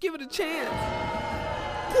you just give it a chance.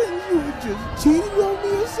 Couldn't you have just cheated on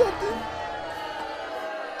me or something?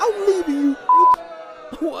 I'm leaving you,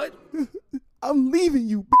 bitch. What? I'm leaving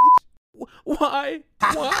you, bitch. Why?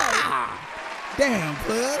 Why? Damn,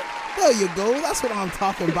 player. There you go. That's what I'm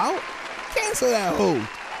talking about. Cancel that hoe.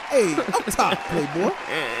 Hey, up top, playboy.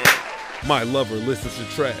 My lover listens to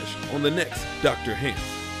trash on the next Dr. Hands,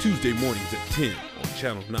 Tuesday mornings at 10 on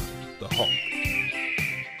Channel 9, The Hawk.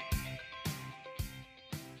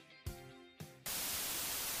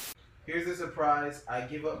 Here's the surprise. I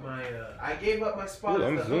gave up my spot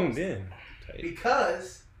as the host in.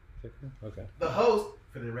 because Okay. the host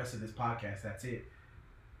for the rest of this podcast. That's it.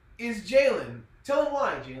 Is Jalen? Tell him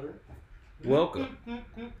why, Jalen. Welcome.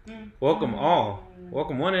 Welcome all.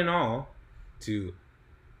 Welcome one and all to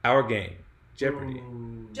our game, Jeopardy.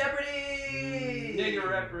 Jeopardy! Nigga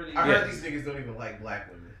Jeopardy. I Yeah. heard these niggas don't even like black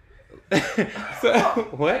women. So,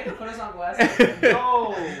 what? Put us on blast.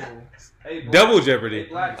 No. Hey, Double Jeopardy.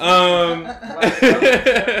 black- Can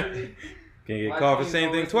Jeopardy. get Black called for the things same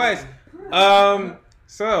thing always twice.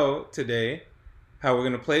 So today, how we're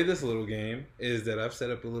gonna play this little game is that I've set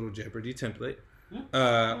up a little Jeopardy template,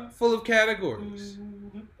 full of categories,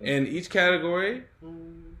 and each category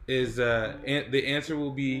is the answer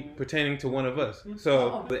will be pertaining to one of us.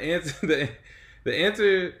 So the answer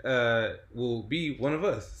will be one of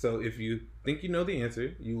us. So if you think you know the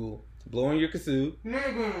answer, you will blow on your kazoo.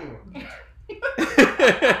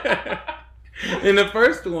 In the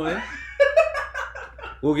first one,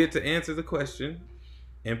 we'll get to answer the question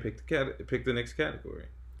and pick the next category.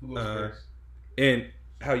 Who goes first? And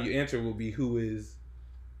how you answer will be who is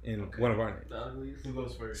in one of our names. Who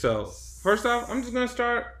goes first? So first off, I'm just gonna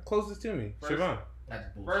start closest to me, Siobhan. That's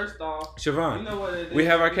bullshit. First off, Siobhan, you know what it is. we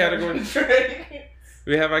have our categories.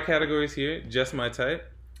 We have our categories here. Just my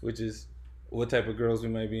type, which is what type of girls we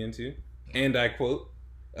might be into, and I quote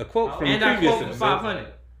a quote from And a I previous quote for episode.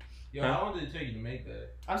 500. Yo, Huh? how long did it take you to make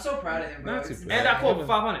that? I'm so proud of him, bro. Not too It's- bad. And I quote for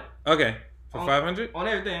 500. Okay, for On- 500. On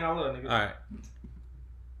everything I love, nigga. All right.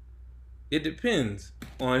 It depends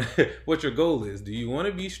on what your goal is. Do you want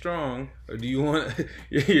to be strong or do you want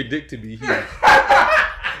your dick to be huge?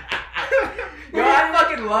 Yo, I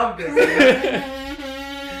fucking love this.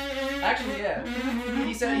 Actually, yeah.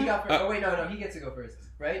 He said he got first. Oh wait, no, he gets to go first,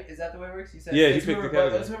 right? Is that the way it works? He said. Yeah, he Let's picked the remember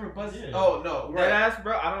category. let's remember buzz. Yeah. Oh no, Dead right. ass,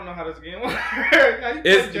 bro. I don't know how this game works.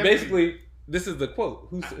 It's basically, this is the quote.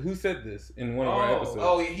 Who said this in one of our episodes?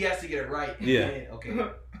 Oh, he has to get it right. Yeah. Okay.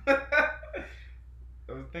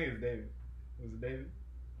 I think it's David. Was it David?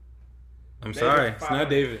 I'm David sorry. It's Fowler. not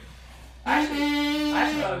David. I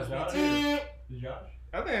actually thought it was me too. Josh?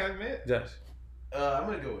 I think I meant. Josh. I'm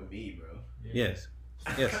gonna go with me, bro. Yes.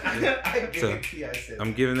 Yes. I So, guarantee I said.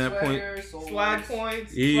 I'm giving that point. Swagger, Souls. Swag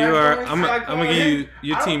points. You are. points, I'm swag gonna give you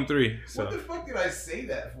your I team don't- 3. What So the fuck did I say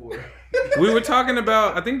that for? we were talking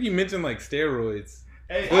about. I think you mentioned like steroids.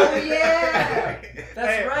 Hey, Oh yeah, that's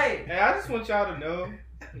Hey. right. Hey, I just want y'all to know,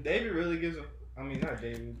 David really gives a. I mean, not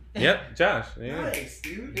David. Yep, Josh. Yeah. Nice,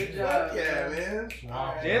 dude. Good Fuck job, yeah, man. man.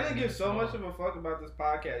 Wow. Jalen gives so much of a fuck about this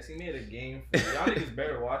podcast. He made a game for it. Y'all niggas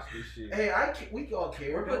better watch this shit. Hey, we all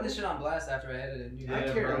care. We're putting this shit on blast after I edited. You know? I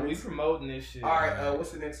Yeah, care. bro. We promoting this shit. All right,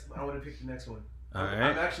 what's the next? I want to pick the next one. All I'm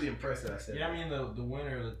right. actually impressed that I said. Yeah, I that. mean the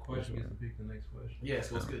winner of the question gets to pick the next question. Yeah,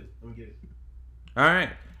 so it's good. Let me get it. All right.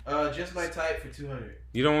 Just my type for 200.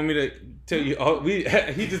 You don't want me to tell you all. He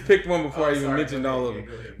just picked one before I even Sorry, mentioned go ahead. all of Yeah, them.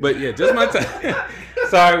 go ahead. But yeah, just my type.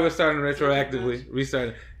 Sorry, we're starting retroactively.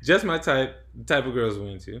 Restarting. Just my type. The type of girls we're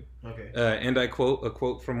into. Okay. And I quote a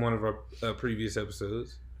quote from one of our previous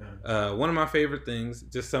episodes. One of my favorite things.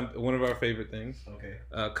 One of our favorite things. Okay.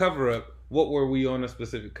 Cover up. What were we on a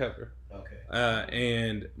specific cover? Okay.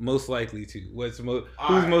 And most likely to. Who's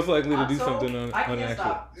right. most likely to I'm do so- something on I an can't actual?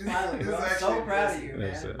 stop smiling, bro. This I'm is so actually proud of impressive. you,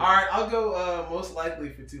 That's man. it. All right, I'll go most likely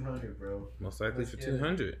for 200, bro. Most likely Let's for get it.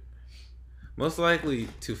 200. Most likely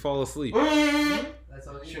to fall asleep. That's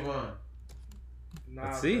all you. Siobhan. Nah,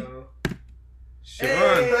 Let's see. bro.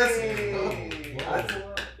 Siobhan. Hey! That's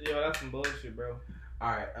a Yo, that's some bullshit, bro. All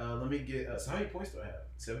right, let me get. So how many points do I have?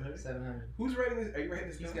 700. 700. Who's writing this? Are you writing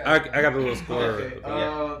this He's down? got- I got a little score. Okay.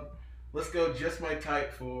 Yeah. Let's go. Just my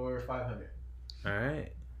type for 500. All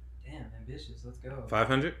right. Damn, ambitious. Let's go.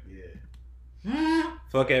 500. Yeah.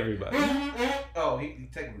 Fuck everybody. Oh, he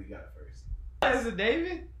technically got it first. Is it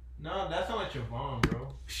David? No, that sounds like Siobhan,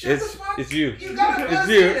 bro. It's you. You got It's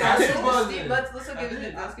you. Let's give it.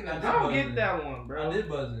 Let's give it. I I don't did get that one, I bro. did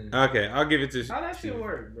buzz in. Okay, I'll give it to. How that shit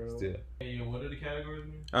work, bro? Still. Hey, yo, what are the categories,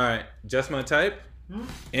 man? All right, just my type,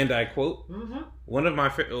 and I quote one of my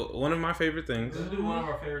favorite things. Let's do one of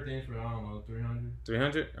our favorite things for, I don't know, 300.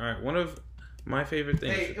 300. All right, one of my favorite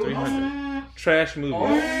things Hey, for 300. Trash movie.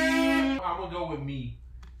 I'm gonna go with me.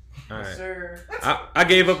 All right. Sir. I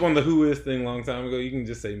gave up on the who is thing a long time ago. You can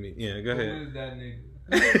just say me. Yeah, go Who ahead. is that nigga?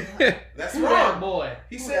 That's Who that wrong. boy?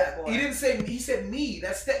 He Who said that boy? he didn't say. He said me.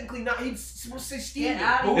 That's technically not. He's supposed to say Steven. Get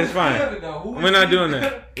out of Who here. It's is fine. Steven, though? Who We're is not Steven? doing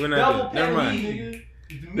that. We're not Double doing it. Never mind. Nigga.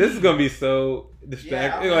 It's me. This is gonna be so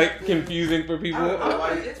distracting, Yeah, like confusing for people. I don't know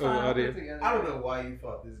why- It's Oh, fine. I'll put audio. it together. I don't know why you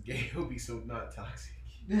thought this game would be so not toxic.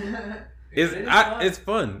 It's It is fun. it's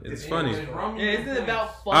fun. It's funny. It's Romy Yeah, with isn't it points.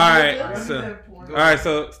 about fun? All right, Let's so- do that point. All right,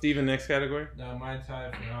 so Steven, next category. My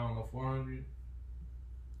type for, I don't know, 400.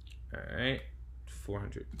 All right,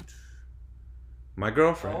 400. My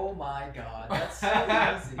girlfriend. Oh my god, that's so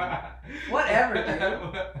easy. Whatever,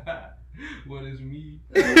 dude. What is me?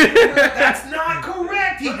 That's not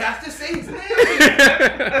correct. He has to say his name.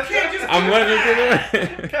 can't just I'm do letting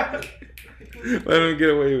him get away. Let him get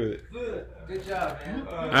away with it. Good job, man.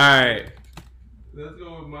 All right, Let's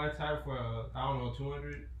go with my type for, I don't know,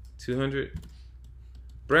 200. 200.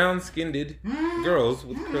 Brown-skinned girls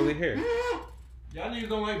with curly hair. Y'all niggas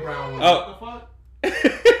don't like brown ones. Oh. What the fuck?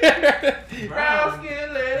 Brown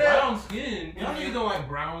skin lady. Brown skin. Y'all niggas don't like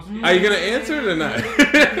brown skin. Are you gonna answer it or not? I'm trying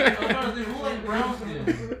to think, who likes brown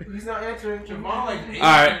skin? He's not answering. Siobhan likes Asian.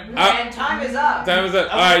 All right, And time is up. time is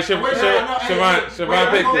up. All right,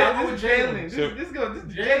 Siobhan picked it. Who is Jalen? This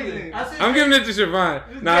is Jalen. I said I'm giving it to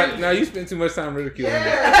Siobhan. Now you spent too much time ridiculing me.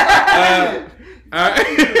 Yeah. All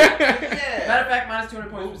right. Matter of fact, minus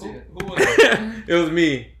 200 points for Steven. Who was it? It was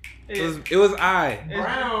me. It was I.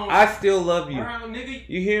 Brown. I still love you. Brown, nigga.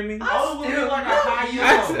 You hear me? All of them still need like a love high I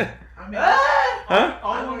yellow. said- I mean, Huh?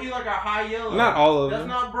 All of them need like a high yellow. Not all of That's them.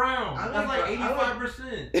 not brown. I That's like like brown.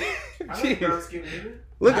 85%. I like brown Jeez. skin women.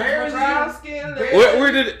 Look, Where is Brown it? skin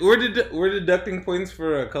we're deducting points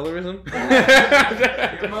for colorism.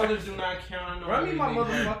 Your mothers do not count. I know Run me my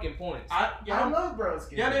everything. motherfucking points. I Y'all love brown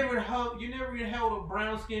skin. you never even held a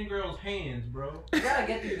brown skinned girl's hands, bro. You gotta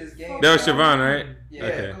get through this game. That was Siobhan, right? Yeah.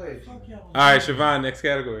 Okay. Go ahead. Fuck y'all. All right, Siobhan, next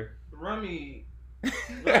category. Run me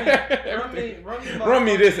Run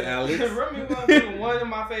me this, Alex. Run me motherfucking one of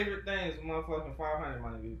my favorite things, motherfucking 500, my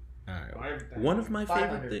nigga. All On right. everything. One of my favorite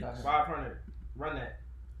 500, things. 500. 500. Run that.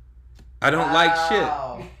 I don't like shit.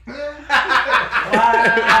 Wow.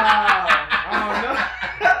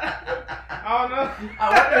 I don't know. I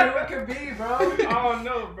wonder who it could be, bro. I don't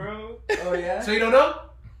know, bro. Oh yeah. So you don't know?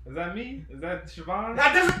 Is that me? Is that Siobhan?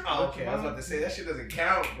 That doesn't. Oh, okay. I was about to say that shit doesn't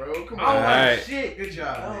count, bro. Come I on. don't Alright. like shit. Good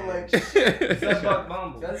job, I don't man. like shit. Is that Buck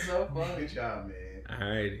Bumble? That's so funny. Good job, man.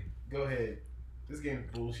 Alrighty. Go ahead. This game's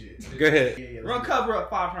bullshit. Go ahead. Yeah, Run let's do cover up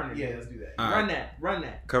 500. that. Yeah, let's do that. All Run right. that. Run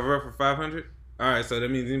that. Cover up for 500. All right, so that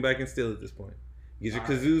means anybody can steal at this point. Get your All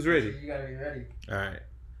right. kazoos ready. You gotta be ready. All right.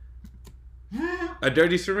 A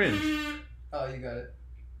dirty syringe. Oh, you got it.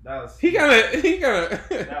 That was He that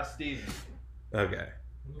gotta. was Steven. Okay.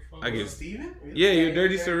 I Was it get. Steven? Yeah, your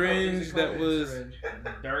dirty Yeah, syringe. That was.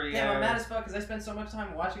 Dirty Damn, I'm mad ass. as fuck because I spent so much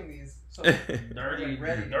time watching these. So Dirty,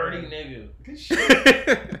 Ready. dirty nigga. Good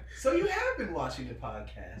shit. So you have been watching the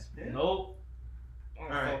podcast, man. Nope.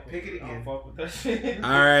 Alright, pick it I don't again. fuck with that shit.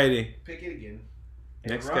 Alrighty. Pick it again.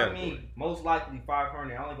 Next Run category. me. Most likely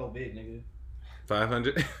 500. I only go big, nigga.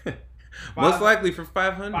 500. Most likely for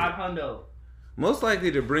 500. 500. Most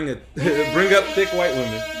likely to bring up thick white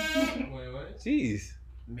women. Wait, what? Jeez.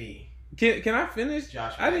 Me. Can I finish?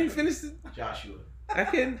 Joshua. I didn't finish it. Joshua. I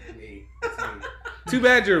can. Me. It's me. Too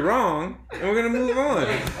bad you're wrong, and we're gonna move on.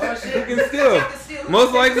 Oh shit. Who can steal?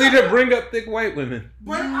 Most likely to bring up thick white women.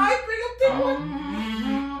 But I bring up the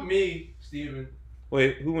one. Me, Steven.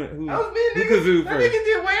 Wait, who went? Who? That was me, Who nigga. kazoo That first? nigga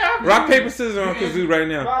did way after Rock me. paper scissors on kazoo right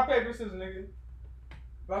now. Rock, paper, scissors, nigga.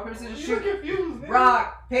 Rock, paper, scissors, You shoot. confused, nigga.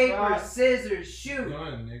 Rock, paper, Rock. scissors, shoot.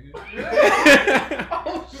 Done, nigga.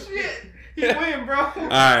 Oh, shit. He win, bro. All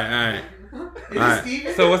right. Is All right. it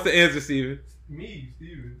Steven? So what's the answer, Steven? Me,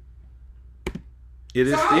 Steven. It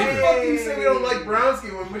is So how the Steven. fuck do you say we don't like brown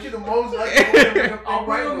skin women, but you're the most likely one to bring up I'll all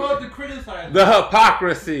bring right him women? up to criticize. The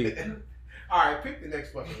hypocrisy. Alright, pick the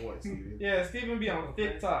next fucking one, Steven. Yeah, Steven be on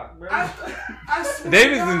TikTok, bro. I swear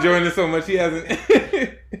David's to God. enjoying this so much he hasn't.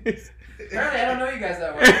 Apparently, I don't know you guys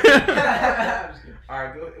that well. I'm just kidding.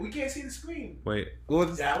 Alright, go. We can't see the screen. Wait,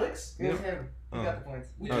 what's Alex? It was him. He Oh. got the points.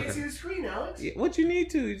 We Okay. can't see the screen, Alex. what you need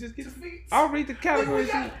to? You just get. It's a feat. I'll read the Nigga, categories.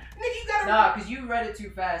 you gotta. Nah, because you read it too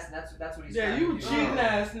fast, and that's what he's Yeah, trying you to do. cheating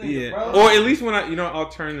ass nigga, Yeah, bro. or at least when I'll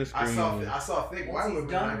turn the I screen saw on. thick Once white he's women.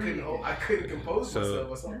 done I couldn't. reading. I couldn't compose So- myself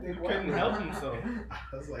or something. Couldn't help himself.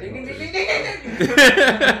 I was like, Ding, ding, oh, ding, shit. ding, ding, ding,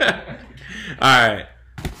 ding. All right,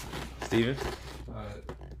 Steven.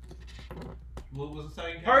 What was the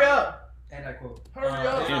second? Hurry up. And I quote. Hurry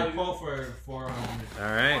up. And I quote for 400. All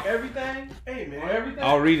right, Everything? Hey man. On everything?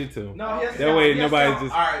 I'll read it to him. No, he has to That sound- way he has to nobody's sound-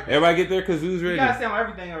 just. All right. Everybody get their kazoos You ready. gotta say on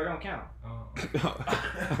everything or it don't count.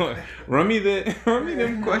 run me them Tell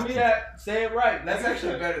me questions. that. Say it right. That's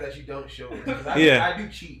actually better that you don't show it. 'cause Yeah. I do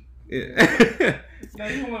cheat. Yeah. Now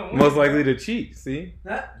you wanna win, Most bro. likely to cheat. See,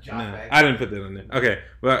 Josh no, back. I didn't put that on there. Okay,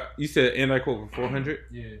 but you said and I quote for 400.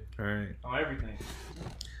 Yeah. All right, On everything.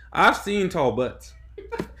 I've seen tall butts.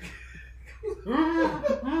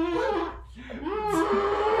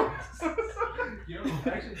 You don't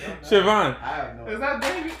actually don't know. Siobhan, I have no. Is that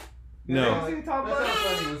David? no, Is he talking That about?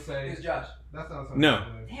 sounds funny to say. It's Josh. That sounds funny No. to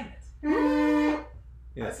say. Damn it.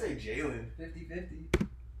 Yeah. I say Jalen. 50-50.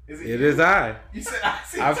 Is it you? is I. You said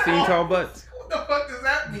I've seen tall butts. What the fuck does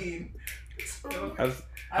that mean? We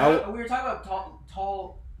were talking about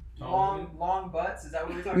tall, long butts. Is that what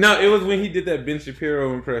we were talking No, about? it was when he did that Ben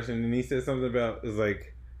Shapiro impression, and he said something about it was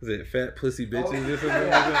like, was it fat pussy bitches or something like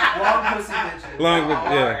that? Long pussy bitches. Long, Oh, yeah.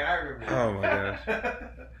 alright, I remember. Oh my gosh.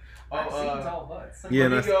 I've seen tall butts. Yeah, Let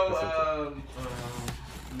me that's go.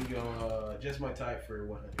 Let me go. Just my type for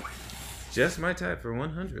 100. just my type for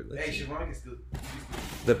 100. Let's Hey, see. Siobhan can still.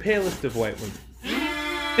 The palest of white women.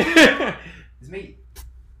 It's me.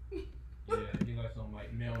 Yeah, you like some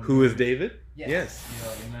like male. Who is David? Yes. Yes.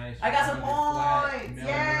 Yeah, nice. I got some flat, points. male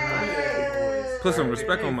Yes. Put some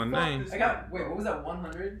respect on my name. I got. Wait, what was that?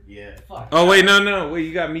 100? Yeah. Fuck. Oh wait, no, wait,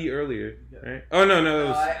 you got me earlier, right? Oh no, that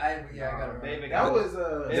was I got it right. David That got was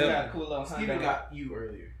They Yeah. got a cool little Steven Hyundai. got you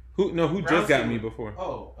earlier. who Brown just got skin. me before.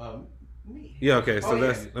 Oh, me. Yeah, okay, so Oh, yeah.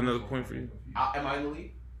 that's another point for you. Am I in the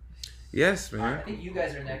lead? Yes, I man. think you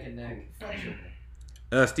guys are neck and neck.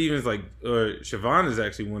 Steven's like, or Siobhan is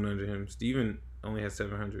actually one under him. Steven only has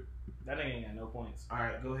 700. That nigga ain't got no points. All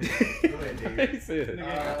right, go ahead. Go ahead, David. He said. Nigga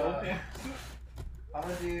ain't got no points. I'm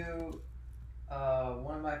gonna do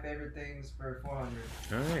one of my favorite things for 400.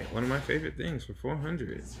 All right, one of my favorite things for 400.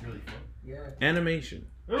 It's really fun. Yeah. Animation.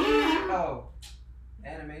 Oh,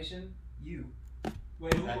 animation. You.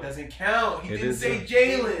 Wait, who? That doesn't count. He It didn't is say a-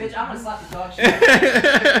 Jalen. Bitch, I'm gonna slap the dog shit.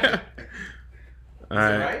 All Is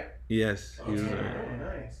that right. right? Yes, he was Okay. right. Oh,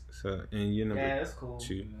 nice. So, and you're number Yeah, that's cool.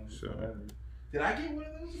 two. You know, So, whatever. Did I get one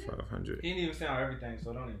of those? 500. He didn't even sound everything,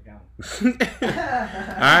 so don't even count.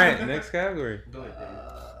 Alright, next category. Go ahead, David.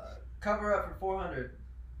 Cover up for 400.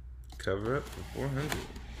 Cover up for 400.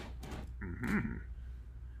 Mm-hmm.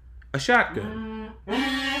 A shotgun.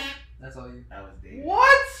 That's all you. That was David.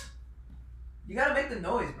 What? You gotta make the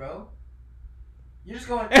noise, bro. You're just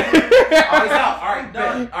going. Oh, he's out. All right,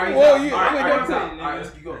 Done. done. All right, Whoa, he's you- out. All right, wait, all right, he's don't out. say it, All right, nigga. let's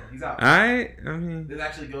keep going. He's out. Alright, I mean, This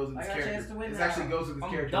actually goes with I his got a chance character. to win This now. actually goes with his I'm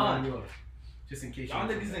character. done. Just in case Y'all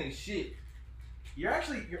you niggas ain't shit. You're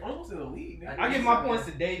almost in the lead, nigga. I give my points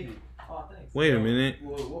to David. Oh, thanks. wait a minute.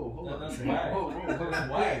 Whoa, hold on. That's Whoa, whack. whoa,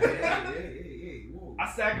 hey, whoa.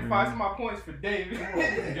 I sacrificed my points for David.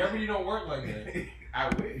 Jeopardy don't work like that. I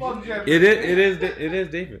wish. Fuck Jeopardy. It is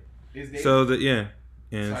David. Is David? So yeah.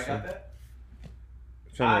 So And I so, got that?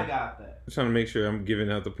 I got that. I'm trying to make sure I'm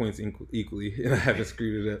giving out the points equally and I haven't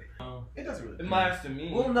screwed it up. It doesn't really It matter. matters to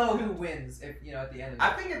me. We'll know who wins if at the end of it. I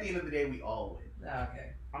think at the end of the day, we all win. Okay.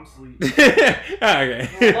 I'm sleeping.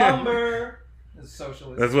 Okay. Lumber. This is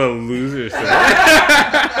socialist. That's what losers say.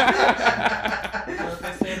 What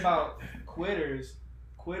they say about quitters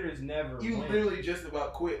never You win. literally just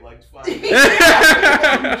about quit like 5 Bro, I'm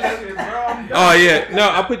done. Oh yeah, no,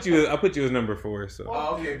 I'll put you as number 4. So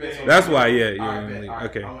Oh, okay, bet. So that's why, yeah, you're All right, in the bet. league. All right,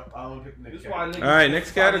 Okay. I'll pick the This next is why category. niggas. All right, next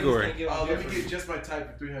this is why niggas category. can't get on Let me Jeopardy. get just my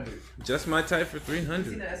type for 300. Just my type for You seen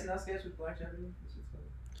 300. the SNL sketch with Black Jeopardy? This shit's funny.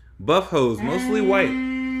 Buff hoes, mostly white.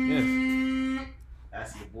 Yes.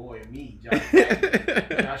 That's your boy, me,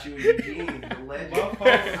 Joshua Eugene, the legend. Buff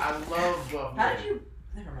I love Buff. How did you?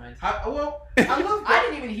 Never mind. I love. I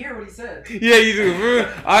didn't even hear what he said. Yeah, you do.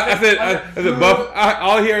 I said buff.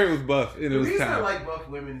 All I hear was buff, and it The was reason I time. like buff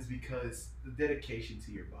women is because the dedication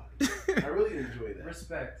to your body. I really enjoy that.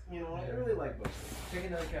 Respect. You know, I really like buff women.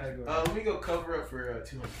 Pick another category. Let me go cover up for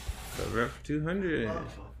 200. Cover up for 200. Love buff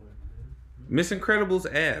women, Miss Incredible's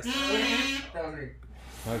ass. That was me. Okay.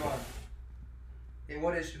 Siobhan. Hey, who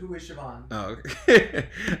is Siobhan? Oh, okay.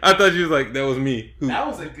 I thought you was like that was me. Who? man. That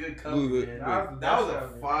was a good cover, Who- man. who- That was a That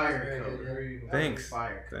was fire very cover. good, That was a Thanks.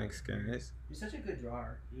 Fire cover. Thanks, guys. You're such a good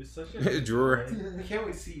drawer. You're such a Drawer. I can't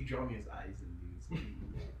wait to see you draw me his eyes and dudes. It's gonna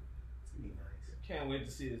be nice. Can't wait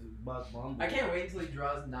to see this Buck Bumble. I can't wait until he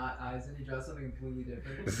draws not eyes and he draws something completely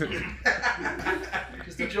different.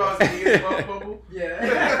 He draws me as Buff Bumble.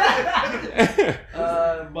 Yeah.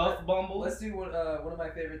 Buff Bumble. Let's do one of my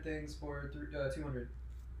favorite things for 200.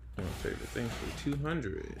 My favorite thing for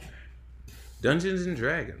 200. Dungeons and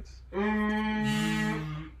Dragons. I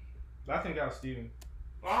think that was Steven.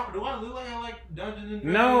 Do I look like I like Dungeons and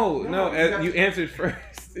Dragons? No. You answered first.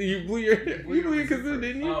 You blew your kazoo,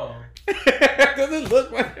 didn't you? Oh. Does it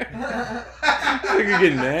look like you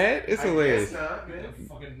get mad? It's hilarious. Guess not, man.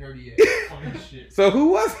 Fucking nerdy ass fucking shit. So who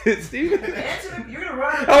was it, Steven? Answer them. You're gonna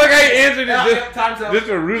run. Oh, like I answered it Time's up. just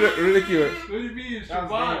to ridicule. What do you mean? That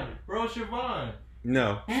was Siobhan. David. Bro, Siobhan.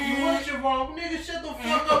 No. You was Siobhan. Nigga, shut the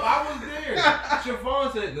fuck up. I was there.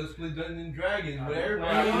 Siobhan said, let's play Dungeons and Dragons. But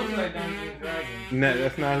everybody I else look like Dungeons and Dragons. No,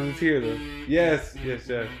 that's not who's here though. Yes, yes.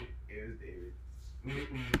 It was David. I was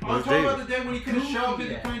Where's talking David? about the day when he couldn't show up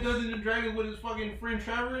because he played Dungeons and Dragons with his fucking friend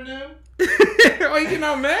Trevor and them. Why you getting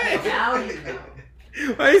all mad? Now you know.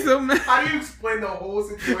 Why you so mad? How do you explain the whole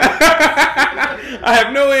situation? I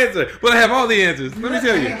have no answer, but I have all the answers. Let me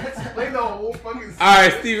tell you. Explain the whole fucking situation. All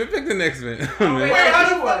right, Steven, pick the next one. Wait, how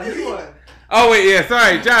the fuck is he? Oh wait, yeah,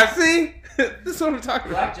 sorry, Josh. See, this is what I'm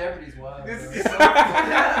talking Black about. Jeopardy's wild. This bro. is so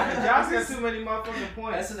Josh got too many motherfucking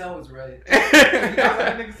points. SNL was right. Josh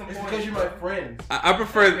got niggas some It's points. because you're my friend. I Pay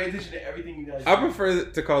prefer. attention to everything you guys I do. prefer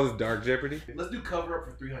to call this Dark Jeopardy. Let's do cover up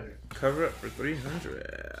for 300. Cover up for 300.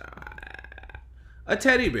 A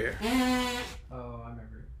teddy bear. Oh, I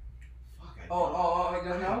remember. Fuck, I Oh, you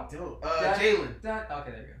don't know? don't. That- Jalen. that-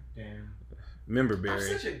 Okay, there you go. Damn. Member I'm berry.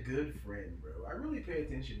 such a good friend, bro. I really pay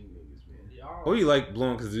attention to niggas, man. Oh, you like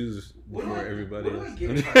blowing kazoos What do before I- everybody what do I else.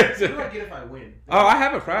 get if I win? Oh, I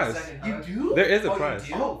have a prize. Second You hug. do? There is a Oh, you prize.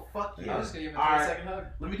 do? Oh, fuck I yeah. was gonna give him a Alright. 3-second hug.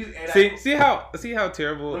 Let me do See how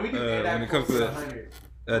terrible Let me do when it comes to for the 100.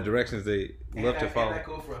 directions they love to And follow. I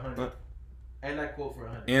quote for 100. And I quote for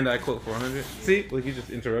 100. And I quote for 100. See, look, you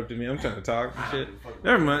just interrupted me. I'm trying to talk and shit. Fuck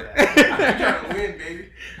Never with mind. that. I'm trying to win, baby.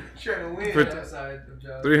 I'm trying to win. For- The other side of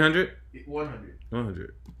Josh. 300. 100.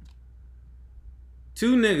 100.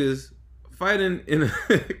 Two niggas fighting in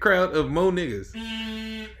a crowd of mo niggas.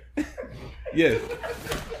 Yes.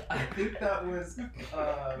 I think that was.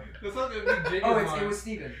 That's not gonna be Jake. Oh, it was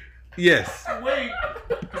Steven. Yes. Wait.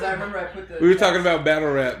 Because I remember I put the. We were talking about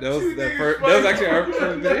battle rap. That was that was actually our first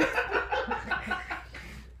video.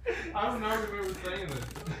 I do not remember saying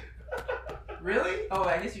this. Really? Oh,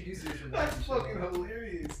 I guess you do see it from that. That's fucking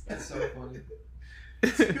hilarious. That's so funny.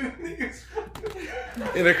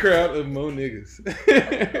 In a crowd of Mo niggas.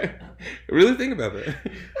 Really think about that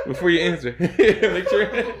before you answer. Make sure.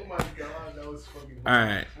 Oh my god, that was fucking. All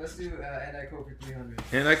right. Let's do and I quote for 300.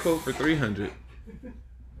 And I quote for 300.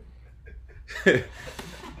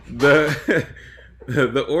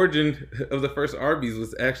 The origin of the first Arby's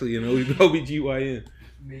was actually an OBGYN.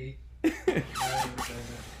 Me.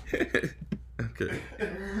 Okay.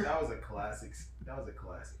 That was a classic. That was a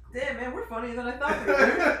classic. Damn, man, we're funnier than I thought we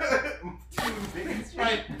were. Two niggas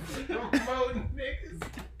right. Mo niggas.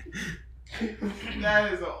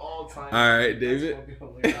 That is an all-time. All right, David.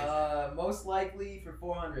 Most likely for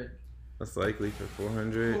 400. Most likely for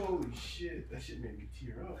 400. Holy shit, that shit made me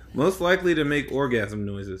tear up. Most likely to make orgasm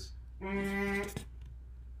noises. I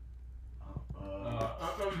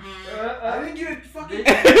didn't get it fucking.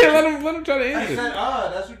 let him try to I answer. said,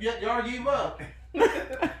 that's what y'all gave up.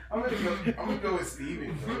 I'm gonna go with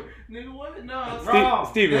Steven, bro. Nigga, what? No,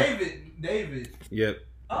 Steven. David. Yep.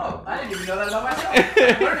 Oh, I didn't even know that about myself.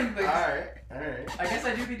 I'm learning things. Alright. I guess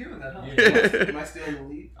I do be doing that, huh? Yeah. Am I still in the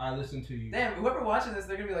lead? I listen to you. Damn, whoever watching this,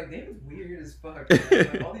 they're gonna be like, David's weird as fuck.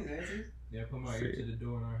 Like, all these answers. Yeah, put my ear to the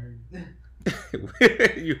door and I heard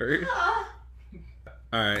you. You heard?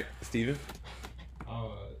 Alright, Steven.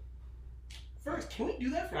 First, can we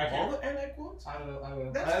do that for I all can. the end quotes? I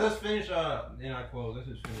will. Let's finish. And I quote. Let's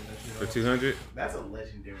just finish that shit. For off. 200? That's a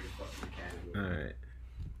legendary fucking category. Alright.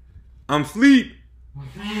 I'm sleep.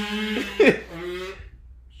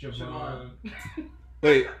 Siobhan.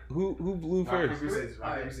 Wait, who blew Rock, first? paper, scissors, rock,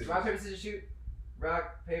 Alright, paper, scissors. rock, paper, scissors, shoot.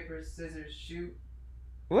 Rock, paper, scissors, shoot.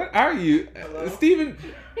 What are you? Hello? Steven,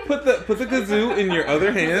 put the kazoo in your other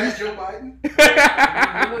Is hand. that Joe Biden?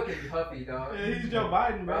 You're looking puffy, dog. Yeah, he's Joe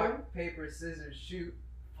Biden, bro. Rock, paper, scissors, shoot.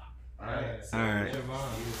 Alright. Alright.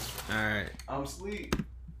 Siobhan. Alright. I'm sleep.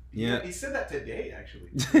 Yeah. He said that today,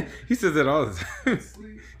 actually. He says that all the time.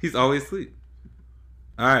 Sleep. He's always asleep.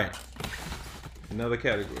 Alright. Another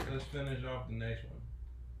category. Let's finish off the next one.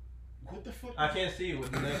 What the fuck? I can't see it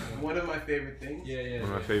with the next one. One of my favorite things. Yeah.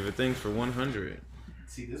 One of my favorite things for 100.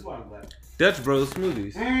 See, this is why I'm glad. Dutch Bros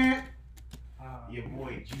smoothies. Your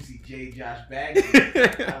boy Juicy J Josh Bagley.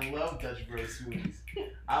 I love Dutch Bros smoothies.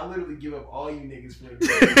 I'll literally give up all you niggas for a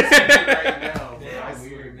right now, bro. I Damn, swear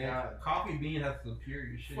weird, to man. God. Coffee bean has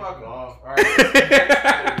superior shit. Fuck bro. off. Alright.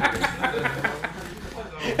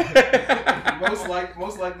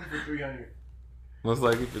 most likely for 300. Most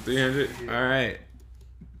likely for 300. Alright.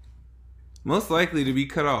 Most likely to be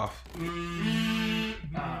cut off.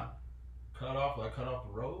 Cut off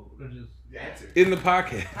the road or just The answer. In the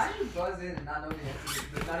podcast. How do you buzz in and not know the answer?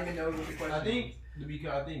 Not even know what the question I think is?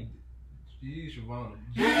 she's Siobhan.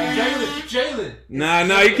 Jalen.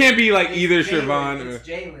 Nah, you can't be like either It's Jalen. Siobhan or. It's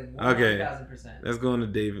Jalen. Okay. 1000%. Let's go on to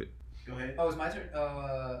David. Go ahead. Oh, it's my turn?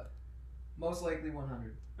 Most likely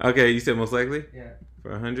 100. Okay, you said most likely? Yeah.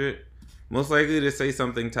 For 100? Most likely to say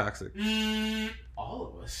something toxic.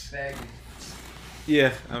 All of us. Baggy.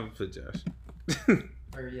 Yeah, I'm gonna put Josh.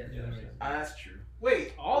 Or yeah. That's true.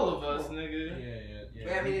 Wait, All of us, nigga.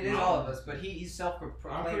 Yeah, I mean, it is all of us, but he's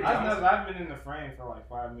self-proclaimed. I've been in the frame for like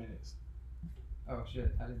 5 minutes. Oh,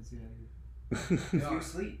 shit. I didn't see that either. You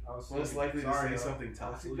asleep. I was most likely to Sorry, say dog. something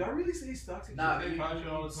toxic. Did I really say toxic? Nah, They you punch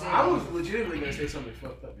you all the say- time. I was legitimately gonna say something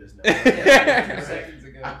fucked up just now. Yeah, 2 seconds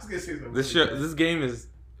ago. I was gonna say something. This game is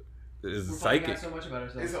We're finding psychic. out so much about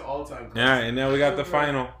ourselves. It's an all-time. All right, and now we got the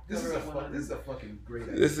final. This is a fucking great.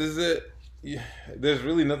 Idea. This is it. Yeah, there's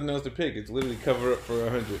really nothing else to pick. It's literally cover up for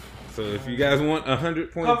 100. So if you guys want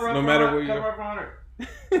 100 points, no matter where you cover go. up 100. On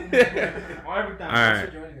everything. All right. Thanks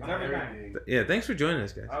for joining us. On everything. Yeah, thanks for joining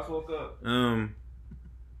us, guys. I just woke up. I'm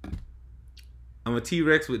a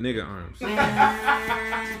T-Rex with nigga arms. I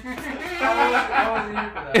wasn't here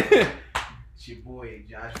for that. It's your boy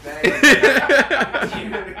Josh Bagley.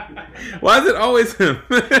 Why is it always him?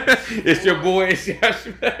 It's your boy, it's Josh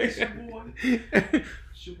Bagley.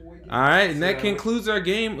 All right, and that concludes our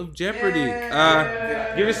game of Jeopardy.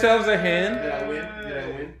 Give yourselves a hand. Did I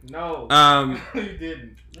win? No. You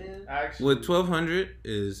didn't. Actually. With 1,200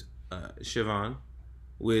 is Siobhan.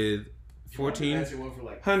 With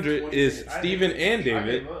 1,400 is Steven and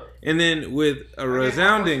David. And then with a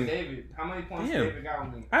resounding... David. How many points Damn. David got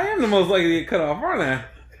with me? I am the most likely to get cut off, aren't I?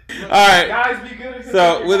 All right. Guys, be good.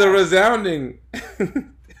 So with a resounding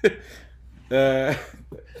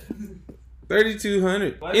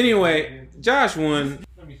 3,200. Anyway, Josh won.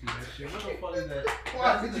 Let me see that shit. What the fuck is that?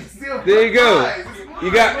 Why did you steal There you go. my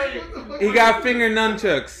prize? He got finger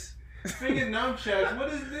nunchucks. Finger nunchucks. What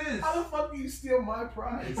is this? How the fuck do you steal my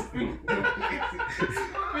prize? Finger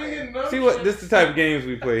nunchucks. See what? This is the type of games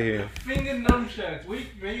we play here. Finger nunchucks.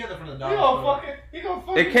 Man, you got that from the dog. You gonna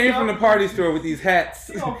fucking It came from the party store with these hats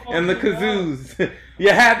and the kazoos. You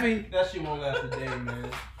happy? That shit won't last a day, man.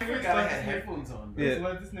 I forgot I had headphones on. Yeah.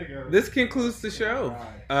 Let this nigga. This concludes the show.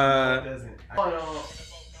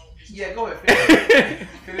 Yeah, go ahead.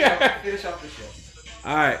 Finish off the show.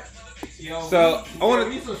 All right. Yo, So I want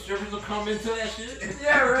we some strippers will come into that shit.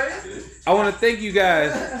 Yeah, right. I want to thank you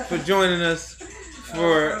guys for joining us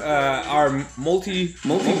for our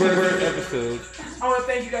multi-bird episode. I want to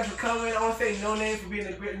thank you guys for coming. I want to thank No Name for being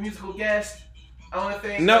a great musical guest. I want to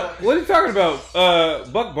thank. No, what are you talking about?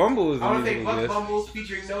 Buck Bumble is. I want to thank Buck guest. Bumble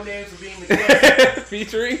featuring No Name for being the guest.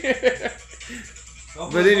 Featuring.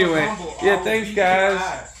 But anyway, yeah, thanks guys.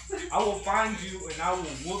 I will find you and I will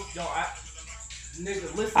whoop your ass.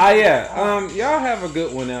 Nigga, listen. Y'all have a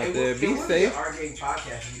good one out there. Be safe. Our game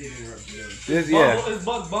podcast. We didn't interrupt you. It's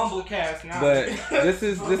Buck Bumblecast now. But this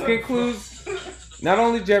concludes not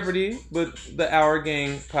only Jeopardy, but the Our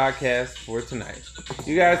Gang podcast for tonight.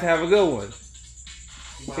 You guys have a good one.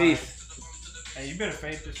 Peace. Hey, you better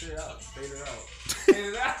fade this shit out. Fade it out. Fade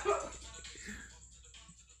it out.